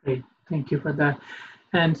 Great, thank you for that.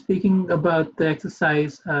 And speaking about the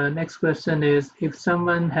exercise, next question is, if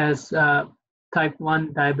someone has type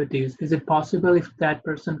 1 diabetes, is it possible if that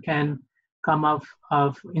person can come off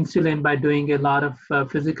of insulin by doing a lot of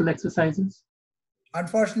physical exercises?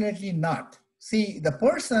 Unfortunately not. See, the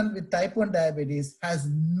person with type 1 diabetes has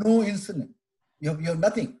no insulin. You have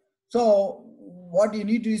nothing. So what you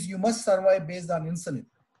need to do is you must survive based on insulin.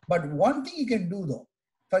 But one thing you can do though,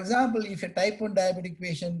 For example, if a type 1 diabetic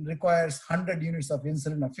patient requires 100 units of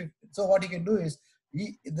insulin or 50, so what he can do is,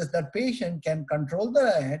 that patient can control the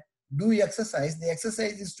diet, do exercise. The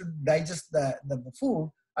exercise is to digest the food,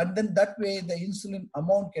 and then that way the insulin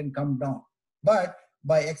amount can come down. But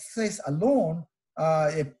by exercise alone,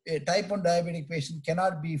 a type 1 diabetic patient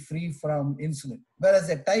cannot be free from insulin, whereas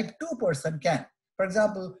a type 2 person can. For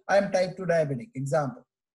example, I am type 2 diabetic, example.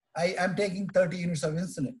 I am taking 30 units of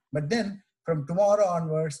insulin, but then from tomorrow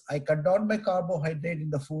onwards, I cut down my carbohydrate in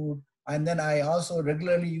the food, and then I also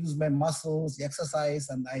regularly use my muscles, exercise,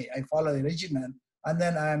 and I follow a regimen, and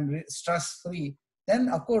then I am stress-free. Then,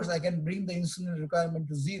 of course, I can bring the insulin requirement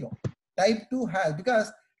to 0. Type 2 has,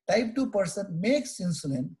 because type 2 person makes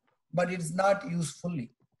insulin, but it's not used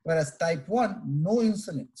fully. Whereas type 1, no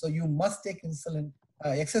insulin. So you must take insulin.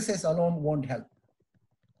 Exercise alone won't help.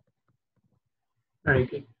 Very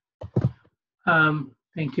good.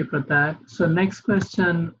 Thank you for that. So next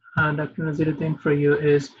question, Dr. Naziruddin, for you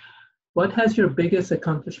is, what has your biggest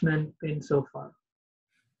accomplishment been so far?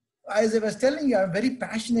 As I was telling you, I'm very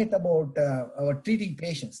passionate about treating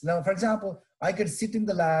patients. Now, for example, I could sit in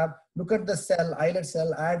the lab, look at the cell, islet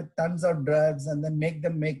cell, add tons of drugs, and then make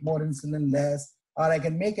them make more insulin less. Or I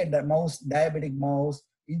can make a diabetic mouse,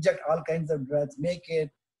 inject all kinds of drugs, make it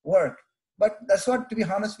work. But that's what, to be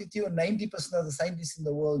honest with you, 90% of the scientists in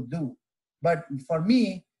the world do. But for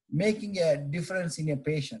me, making a difference in a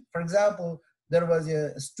patient. For example, there was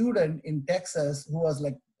a student in Texas who was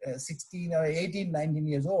like 16 or 18, 19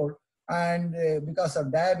 years old. And because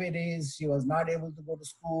of diabetes, she was not able to go to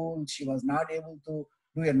school. She was not able to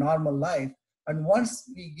do a normal life. And once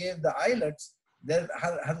we gave the islets,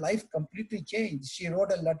 her life completely changed. She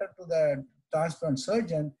wrote a letter to the transplant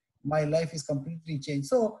surgeon, my life is completely changed.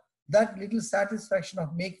 So that little satisfaction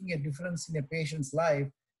of making a difference in a patient's life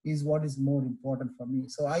is what is more important for me.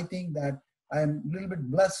 So I think that I'm a little bit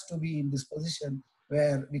blessed to be in this position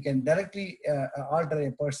where we can directly alter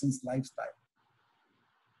a person's lifestyle.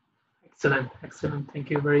 Excellent, excellent. Thank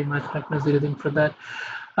you very much, Dr. Naziruddin, for that.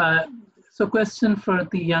 So question for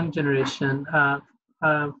the young generation.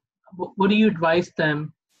 What do you advise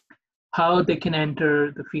them, how they can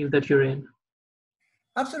enter the field that you're in?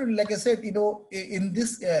 Absolutely. Like I said, you know, in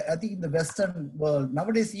this, I think in the Western world,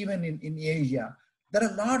 nowadays, even in Asia, there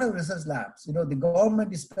are a lot of research labs. You know, the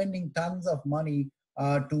government is spending tons of money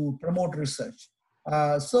to promote research.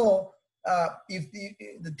 If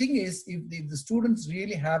the thing is, if the students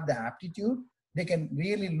really have the aptitude, they can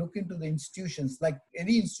really look into the institutions, like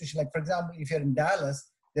any institution. Like, for example, if you're in Dallas,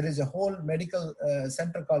 there is a whole medical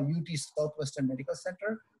center called UT Southwestern Medical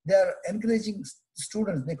Center. They're encouraging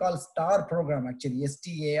students, they call STAR program, actually,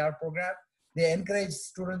 STAR program. They encourage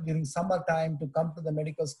students during summertime to come to the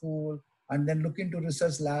medical school and then look into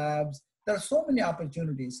research labs. There are so many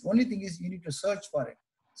opportunities. Only thing is you need to search for it.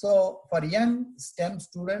 So for young STEM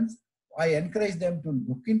students, I encourage them to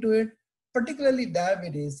look into it, particularly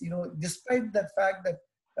diabetes. You know, despite the fact that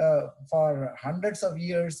for hundreds of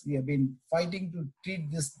years we have been fighting to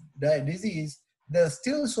treat this disease, there are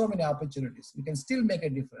still so many opportunities. We can still make a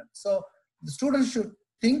difference. So the students should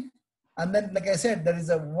think, and then, like I said, there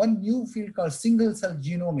is one new field called single cell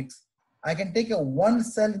genomics. I can take one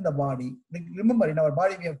cell in the body. Remember, in our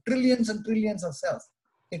body we have trillions and trillions of cells.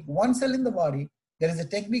 Take one cell in the body. There is a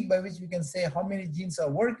technique by which we can say how many genes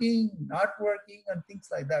are working, not working, and things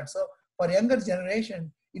like that. So for younger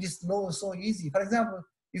generation, it is so easy. For example,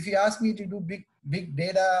 if you ask me to do big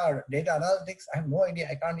data or data analytics, I have no idea.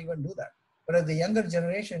 I can't even do that. But as the younger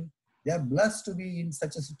generation, they are blessed to be in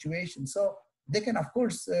such a situation. So they can, of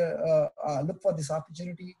course, look for this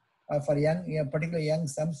opportunity for young, particularly young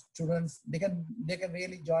STEM students. They can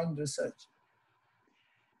really join research.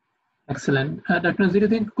 Excellent, Dr.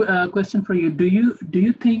 Naziruddin. Question for you: Do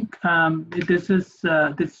you think this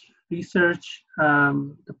research,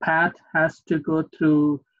 the path has to go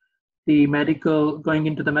through the going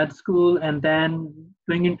into the med school and then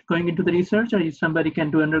going into the research, or somebody can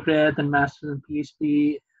do undergrad and master's and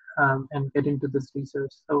PhD and get into this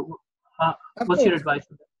research? So, what's your advice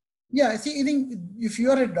on that? Yeah, see, I think if you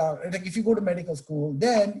are a doctor, like if you go to medical school,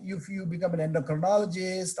 then if you become an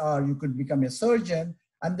endocrinologist, or you could become a surgeon,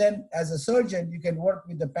 and then as a surgeon, you can work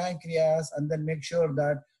with the pancreas and then make sure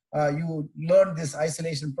that you learn this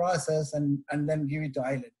isolation process and then give it to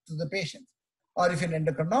islet to the patient. Or if you're an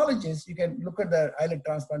endocrinologist, you can look at the islet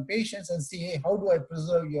transplant patients and see, hey, how do I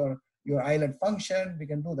preserve your islet function? We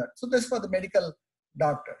can do that. So that's for the medical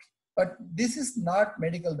doctors. But this is not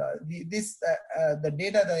medical. The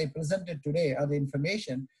data that I presented today, or the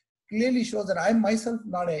information, clearly shows that I'm myself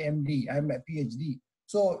not an MD, I'm a PhD.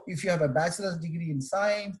 So if you have a bachelor's degree in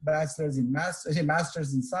science, master's in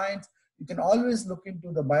science, you can always look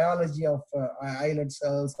into the biology of islet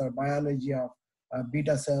cells or biology of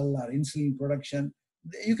beta cell or insulin production.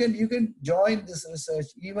 You can join this research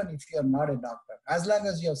even if you are not a doctor. As long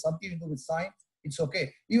as you have something to do with science, it's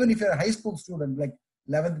okay. Even if you're a high school student, like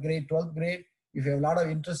 11th grade, 12th grade, if you have a lot of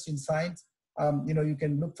interest in science, you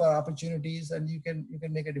can look for opportunities and you can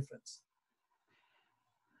make a difference.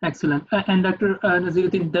 Excellent. And Dr.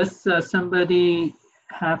 Naziruddin, does somebody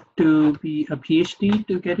have to be a PhD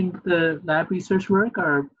to get into the lab research work,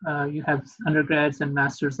 or you have undergrads and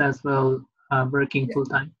masters as well working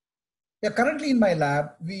full-time? Yeah, currently in my lab,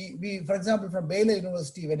 we for example, from Baylor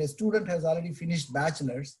University, when a student has already finished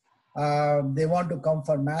bachelor's, they want to come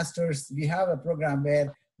for master's. We have a program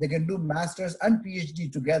where they can do master's and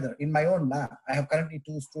PhD together in my own lab. I have currently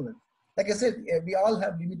 2 students. Like I said, we all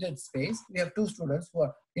have limited space. We have 2 students who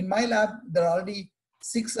are in my lab. There are already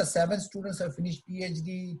 6 or 7 students who have finished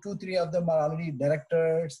PhD. 2, 3 of them are already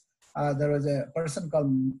directors. There was a person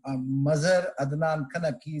called Mazhar Adnan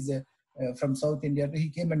Khanak. He's from South India. He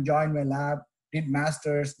came and joined my lab, did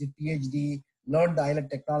masters, did PhD, learned the Islet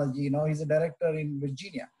technology. He's a director in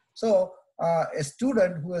Virginia. So a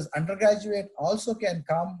student who is undergraduate also can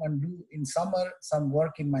come and do in summer some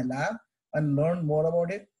work in my lab and learn more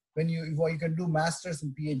about it. When you can do masters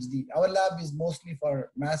and PhD. Our lab is mostly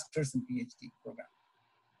for masters and PhD program.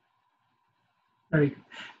 Very good.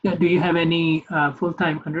 Yeah, do you have any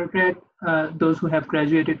full-time undergrad, those who have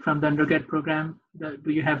graduated from the undergrad program?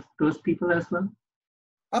 Do you have those people as well?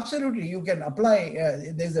 Absolutely, you can apply.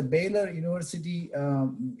 There's a Baylor University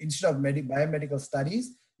Institute of Biomedical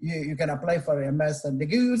Studies. You can apply for MS and they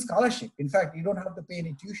give you a scholarship. In fact, you don't have to pay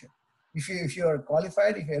any tuition. If you are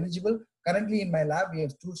qualified, if you're eligible, currently in my lab, we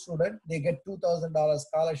have 2 students. They get $2,000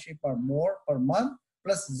 scholarship or more per month,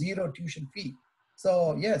 plus 0 tuition fee.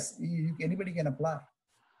 So yes, anybody can apply.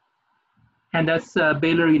 And that's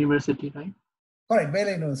Baylor University, right? Correct,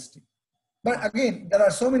 Baylor University. But again, there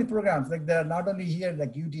are so many programs, like there are not only here, like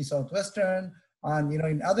UT Southwestern, and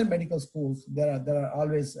in other medical schools, there are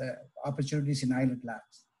always opportunities in Islet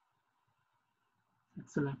labs.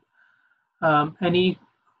 Excellent. Any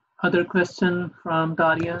other question from the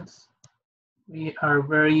audience? We are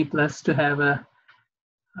very blessed to have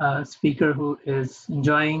a speaker who is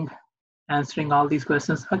enjoying answering all these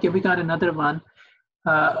questions. Okay, we got another one.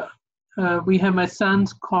 We have my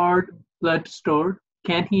son's cord blood stored.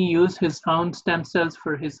 Can he use his own stem cells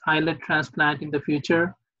for his islet transplant in the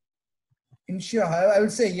future? Sure, I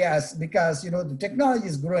would say yes, because the technology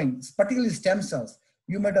is growing, particularly stem cells.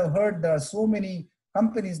 You might have heard there are so many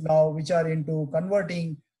companies now which are into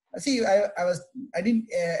converting. See, I didn't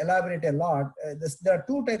elaborate a lot. There are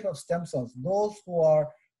 2 types of stem cells: those who are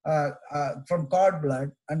from cord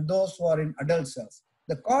blood and those who are in adult cells.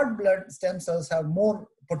 The cord blood stem cells have more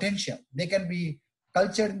potential. They can be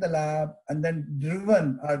cultured in the lab and then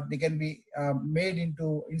driven, or they can be made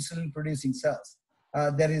into insulin-producing cells.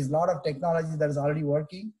 There is a lot of technology that is already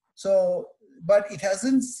working. So, but it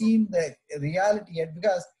hasn't seen the reality yet,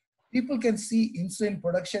 because people can see insulin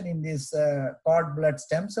production in these cord blood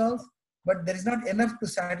stem cells, but there is not enough to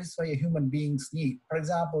satisfy a human being's need. For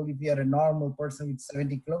example, if you are a normal person with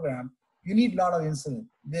 70 kilograms, you need a lot of insulin.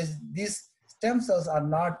 These stem cells are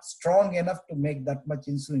not strong enough to make that much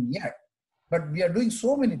insulin yet. But we are doing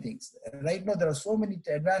so many things. Right now, there are so many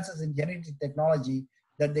advances in genetic technology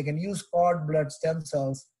that they can use cord blood stem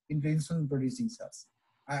cells into insulin-producing cells.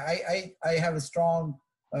 I have a strong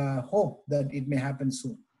hope that it may happen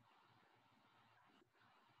soon.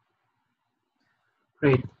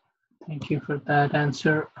 Great. Thank you for that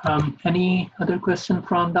answer. Any other question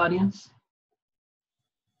from the audience?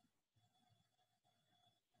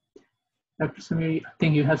 Dr. Samir, I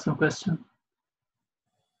think you have some question.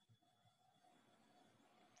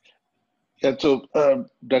 Yeah, so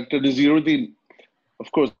Dr. Naziruddin,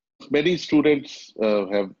 of course, many students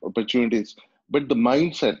have opportunities, but the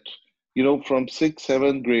mindset, from 6th,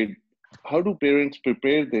 7th grade, how do parents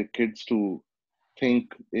prepare their kids to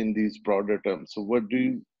think in these broader terms? So what do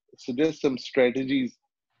you suggest some strategies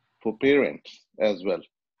for parents as well?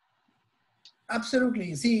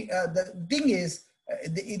 Absolutely. See, the thing is,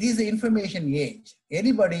 it is the information age.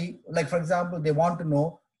 Anybody, like for example, they want to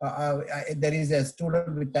know, there is a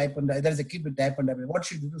student with type 1, there is a kid with type 1 diabetes, what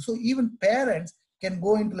should you do? So even parents can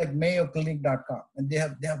go into like mayoclinic.com and they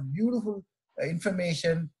have beautiful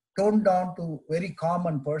information toned down to very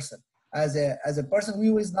common person. As a person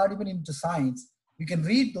who is not even into science, we can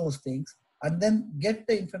read those things and then get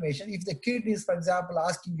the information. If the kid is, for example,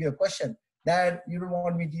 asking you a question, Dad, you don't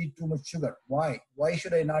want me to eat too much sugar. Why? Why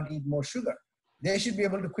should I not eat more sugar? They should be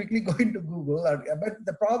able to quickly go into Google. But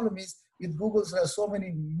the problem is with Google, there are so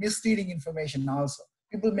many misleading information also.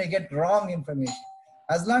 People may get wrong information.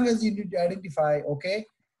 As long as you need to identify, okay,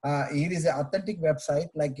 here is an authentic website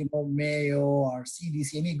like, you know, Mayo or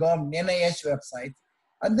CDC, any government, NIH website,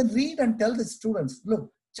 and then read and tell the students,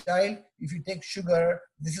 look, child, if you take sugar,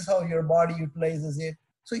 this is how your body utilizes it.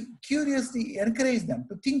 So curiously encourage them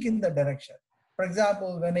to think in that direction. For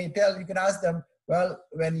example, when I tell, you can ask them, well,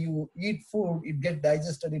 when you eat food, it gets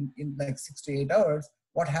digested in like 6 to 8 hours.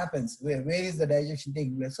 What happens? Where is the digestion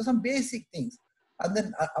taking place? So some basic things. And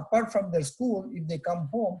then apart from their school, if they come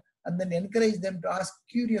home, and then encourage them to ask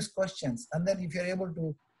curious questions. And then if you're able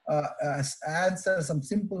to answer some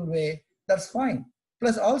simple way, that's fine.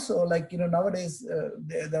 Plus also, like, you know, nowadays,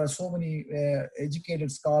 there are so many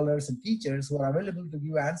educated scholars and teachers who are available to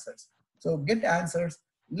give answers. So get answers,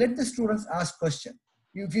 let the students ask questions.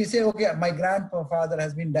 If you say, okay, my grandfather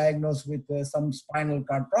has been diagnosed with some spinal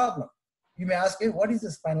cord problem, you may ask, hey, what is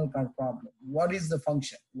the spinal cord problem? What is the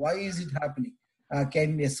function? Why is it happening?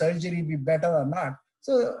 Can a surgery be better or not?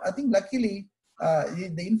 So I think luckily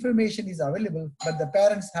the information is available, but the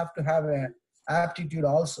parents have to have a aptitude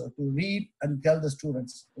also to read and tell the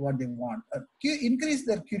students what they want. Increase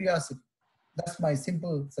their curiosity. That's my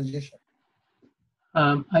simple suggestion.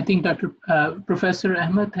 I think Professor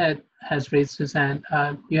Ahmed has raised his hand.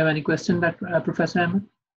 Do you have any question, Professor Ahmed?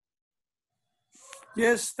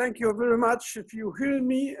 Yes, thank you very much. If you hear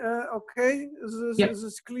me, okay, is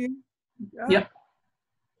this clear? Yeah? Yep.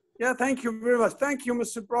 Yeah, thank you very much. Thank you,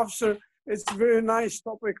 Mr. Professor. It's a very nice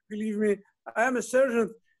topic, believe me. I am a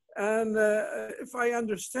surgeon, and if I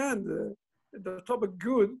understand the topic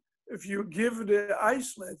good, if you give the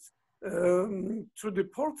islet to the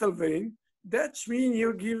portal vein, that means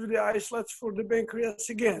you give the islets for the pancreas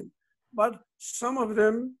again. But some of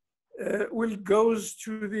them will goes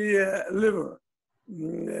to the liver.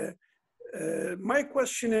 My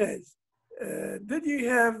question is, did you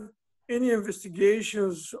have any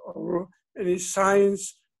investigations or any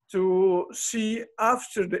science to see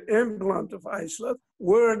after the implant of islet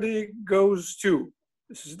where they goes to?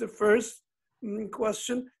 This is the first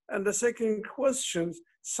question. And the second question,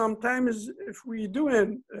 sometimes if we do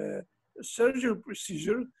a surgery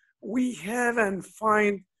procedure, we have and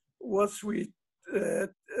find what we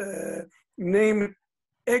name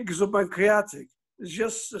exopancreatic. It's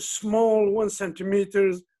just a small 1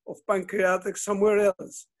 centimeter of pancreatic somewhere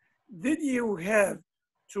else. Did you have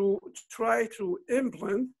to try to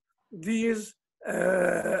implant these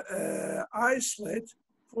islets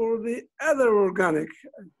for the other organic,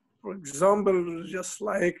 for example, just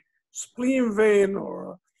like spleen vein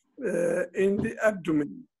or in the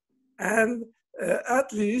abdomen? And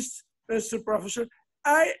at least, Mr. Professor,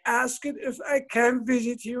 I asked if I can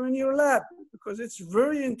visit you in your lab because it's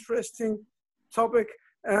very interesting topic,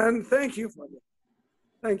 and thank you for that.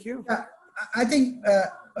 Thank you. Yeah, I think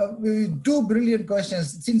two brilliant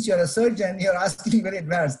questions. Since you're a surgeon, you're asking very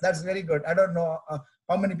advanced. That's very good. I don't know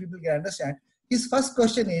how many people can understand. His first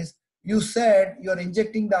question is, you said you're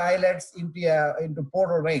injecting the islets into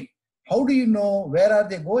portal vein. How do you know where are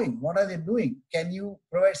they going? What are they doing? Can you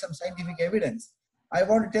provide some scientific evidence? I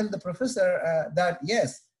want to tell the professor that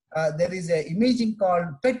yes, there is an imaging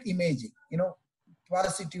called PET imaging, you know,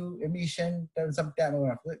 positive emission,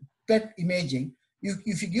 PET imaging.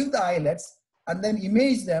 If you give the islets and then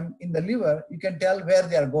image them in the liver, you can tell where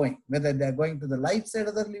they are going, whether they are going to the right side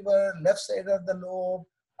of the liver, left side of the lobe.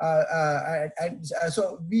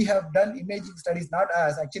 So we have done imaging studies, not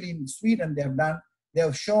us, actually in Sweden they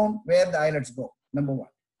have shown where the islets go, number one.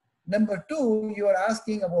 Number two, you are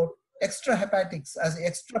asking about extrahepatics as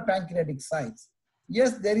extra pancreatic sites.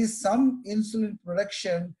 Yes, there is some insulin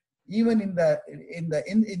production even in the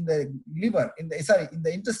liver, in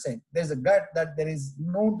the intestine. There's a gut that there is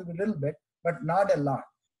known to be a little bit, but not a lot.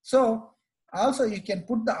 So also you can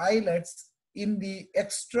put the islets in the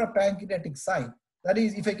extra pancreatic site. That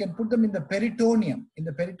is, if I can put them in the peritoneum.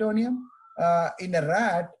 In a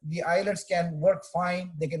rat, the islets can work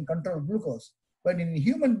fine. They can control glucose. But in a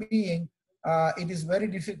human being, it is very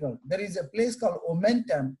difficult. There is a place called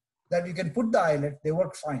omentum that you can put the islet. They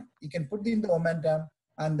work fine. You can put it in the omentum,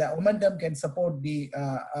 and the omentum can support the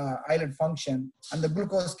islet function, and the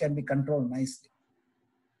glucose can be controlled nicely.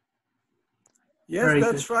 Yes, very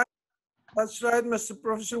that's good. Right. That's right, Mr.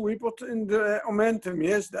 Professor. We put in the omentum.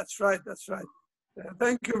 Yes, that's right. That's right.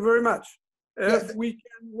 Thank you very much. If we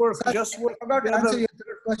can work, Sir, just work. I forgot to answer your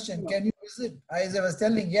third question. Can you visit? As I was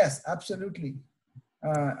telling, yes, absolutely.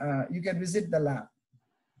 You can visit the lab.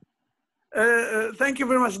 Thank you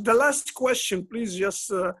very much. The last question, please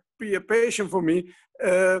just be patient for me.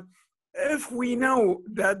 If we know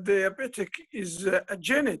that diabetic is a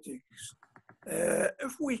genetics,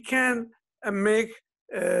 if we can make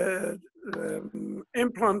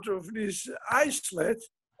implant of this islet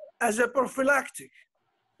as a prophylactic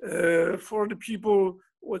for the people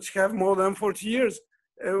which have more than 40 years.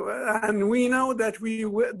 And we know that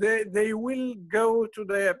they will go to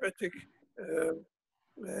diabetic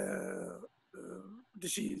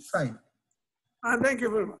disease. Fine. And thank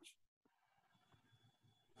you very much.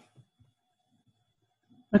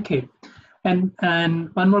 Okay. And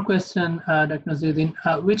one more question, Dr. Naziruddin.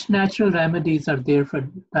 Which natural remedies are there for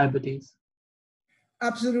diabetes?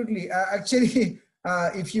 Absolutely. Actually,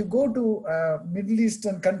 if you go to Middle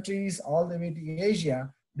Eastern countries all the way to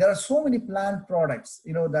Asia, there are so many plant products,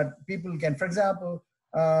 that people can. For example,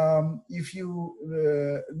 if you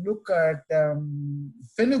look at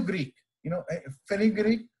fenugreek,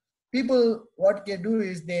 fenugreek, people, what they do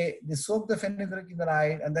is they soak the fenugreek in the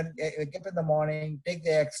night and then get up in the morning, take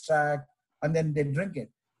the extract, and then they drink it.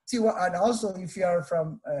 See, and also if you are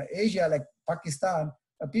from Asia, like Pakistan,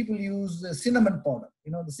 people use cinnamon powder.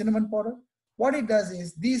 The cinnamon powder. What it does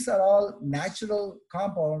is these are all natural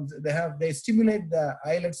compounds. They stimulate the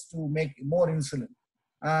islets to make more insulin,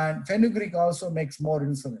 and fenugreek also makes more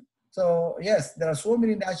insulin. So yes, there are so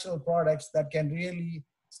many natural products that can really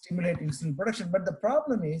stimulate insulin production. But the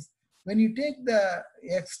problem is when you take the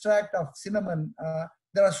extract of cinnamon,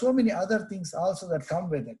 there are so many other things also that come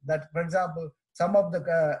with it. That, for example, some of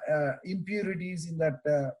the impurities in that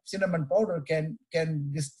cinnamon powder can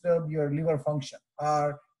disturb your liver function,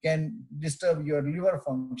 or can disturb your liver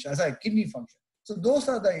function, kidney function. So those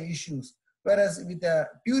are the issues. Whereas with a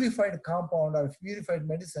purified compound or purified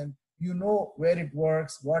medicine, you know where it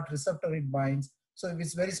works, what receptor it binds. So if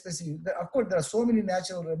it's very specific, of course, there are so many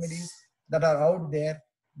natural remedies that are out there,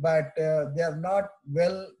 but they are not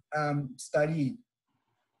well studied.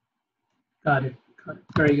 Got it.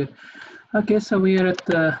 Very good. Okay, so we are at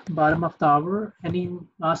the bottom of the hour. Any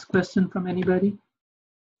last question from anybody?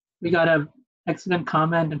 We got an excellent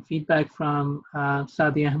comment and feedback from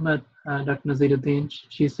Saadi Ahmed, Dr. Naziruddin.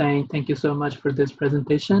 She's saying, thank you so much for this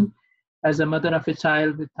presentation. As a mother of a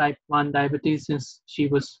child with type 1 diabetes since she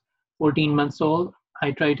was 14 months old,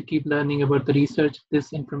 I try to keep learning about the research.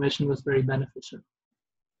 This information was very beneficial.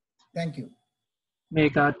 Thank you. May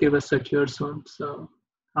God give us a cure soon. So,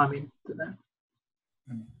 amen to that.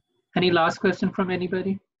 Amen. Any last question from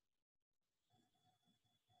anybody?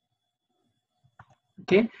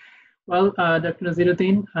 Okay. Well, Dr.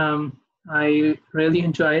 Naziruddin, I really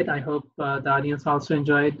enjoyed. I hope the audience also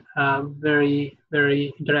enjoyed. Very,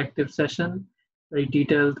 very interactive session. Very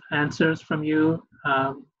detailed answers from you,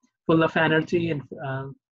 full of energy, and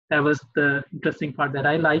that was the interesting part that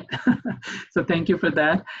I liked. So thank you for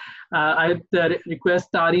that. I'd request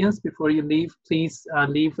the audience, before you leave, please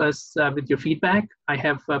leave us with your feedback. I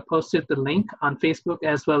have posted the link on Facebook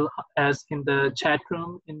as well as in the chat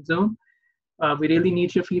room in Zoom. We really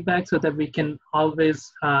need your feedback so that we can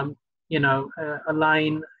always,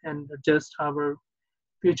 align and adjust our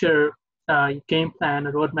future game plan,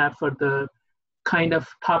 a roadmap for the kind of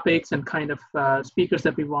topics and kind of speakers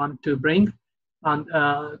that we want to bring on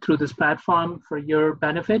through this platform for your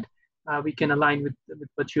benefit. We can align with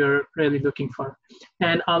what you're really looking for.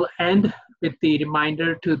 And I'll end with the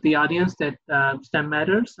reminder to the audience that STEM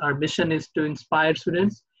matters. Our mission is to inspire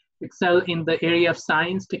students excel in the area of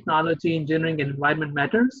science, technology, engineering, and environment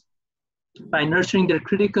matters by nurturing their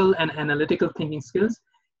critical and analytical thinking skills.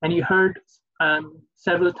 And you heard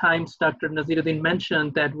several times Dr. Naziruddin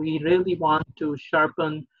mentioned that we really want to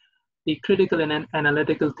sharpen the critical and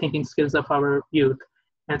analytical thinking skills of our youth.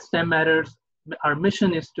 And STEM matters. Our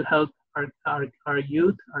mission is to help our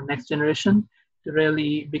youth, our next generation, to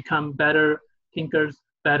really become better thinkers,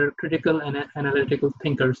 better critical and analytical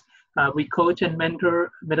thinkers. We coach and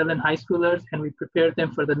mentor middle and high schoolers, and we prepare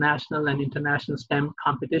them for the national and international STEM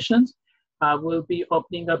competitions. We'll be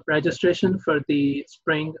opening up registration for the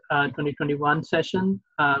spring 2021 session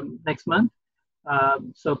next month.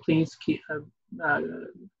 So please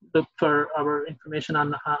look for our information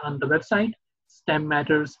on the website,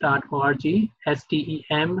 stemmatters.org,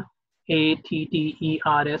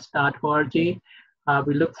 STEMATTERS.org.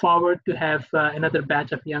 We look forward to have another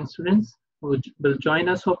batch of young students who will join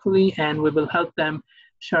us hopefully, and we will help them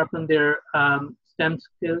sharpen their STEM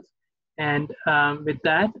skills. And with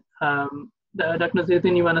that, Dr.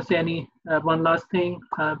 Naziruddin, you want to say one last thing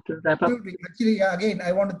to wrap up? Actually, again,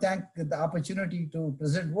 I want to thank the opportunity to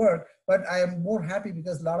present work, but I am more happy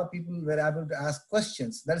because a lot of people were able to ask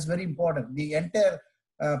questions. That is very important. The entire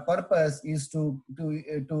purpose is to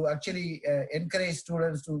actually encourage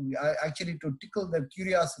students to tickle their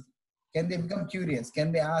curiosity. Can they become curious?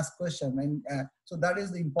 Can they ask questions? And so that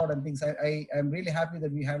is the important things. I'm really happy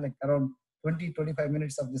that we had like around 20-25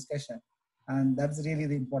 minutes of discussion, and that's really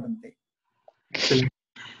the important thing. Excellent.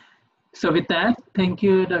 So with that, thank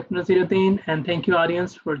you, Dr. Naziruddin, and thank you,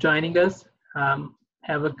 audience, for joining us.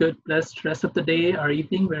 Have a good, blessed rest of the day or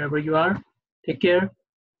evening, wherever you are. Take care.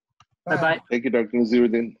 Bye-bye. Thank you, Dr.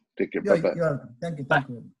 Naziruddin. Take care. Bye-bye. Thank you. Bye. Thank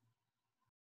you.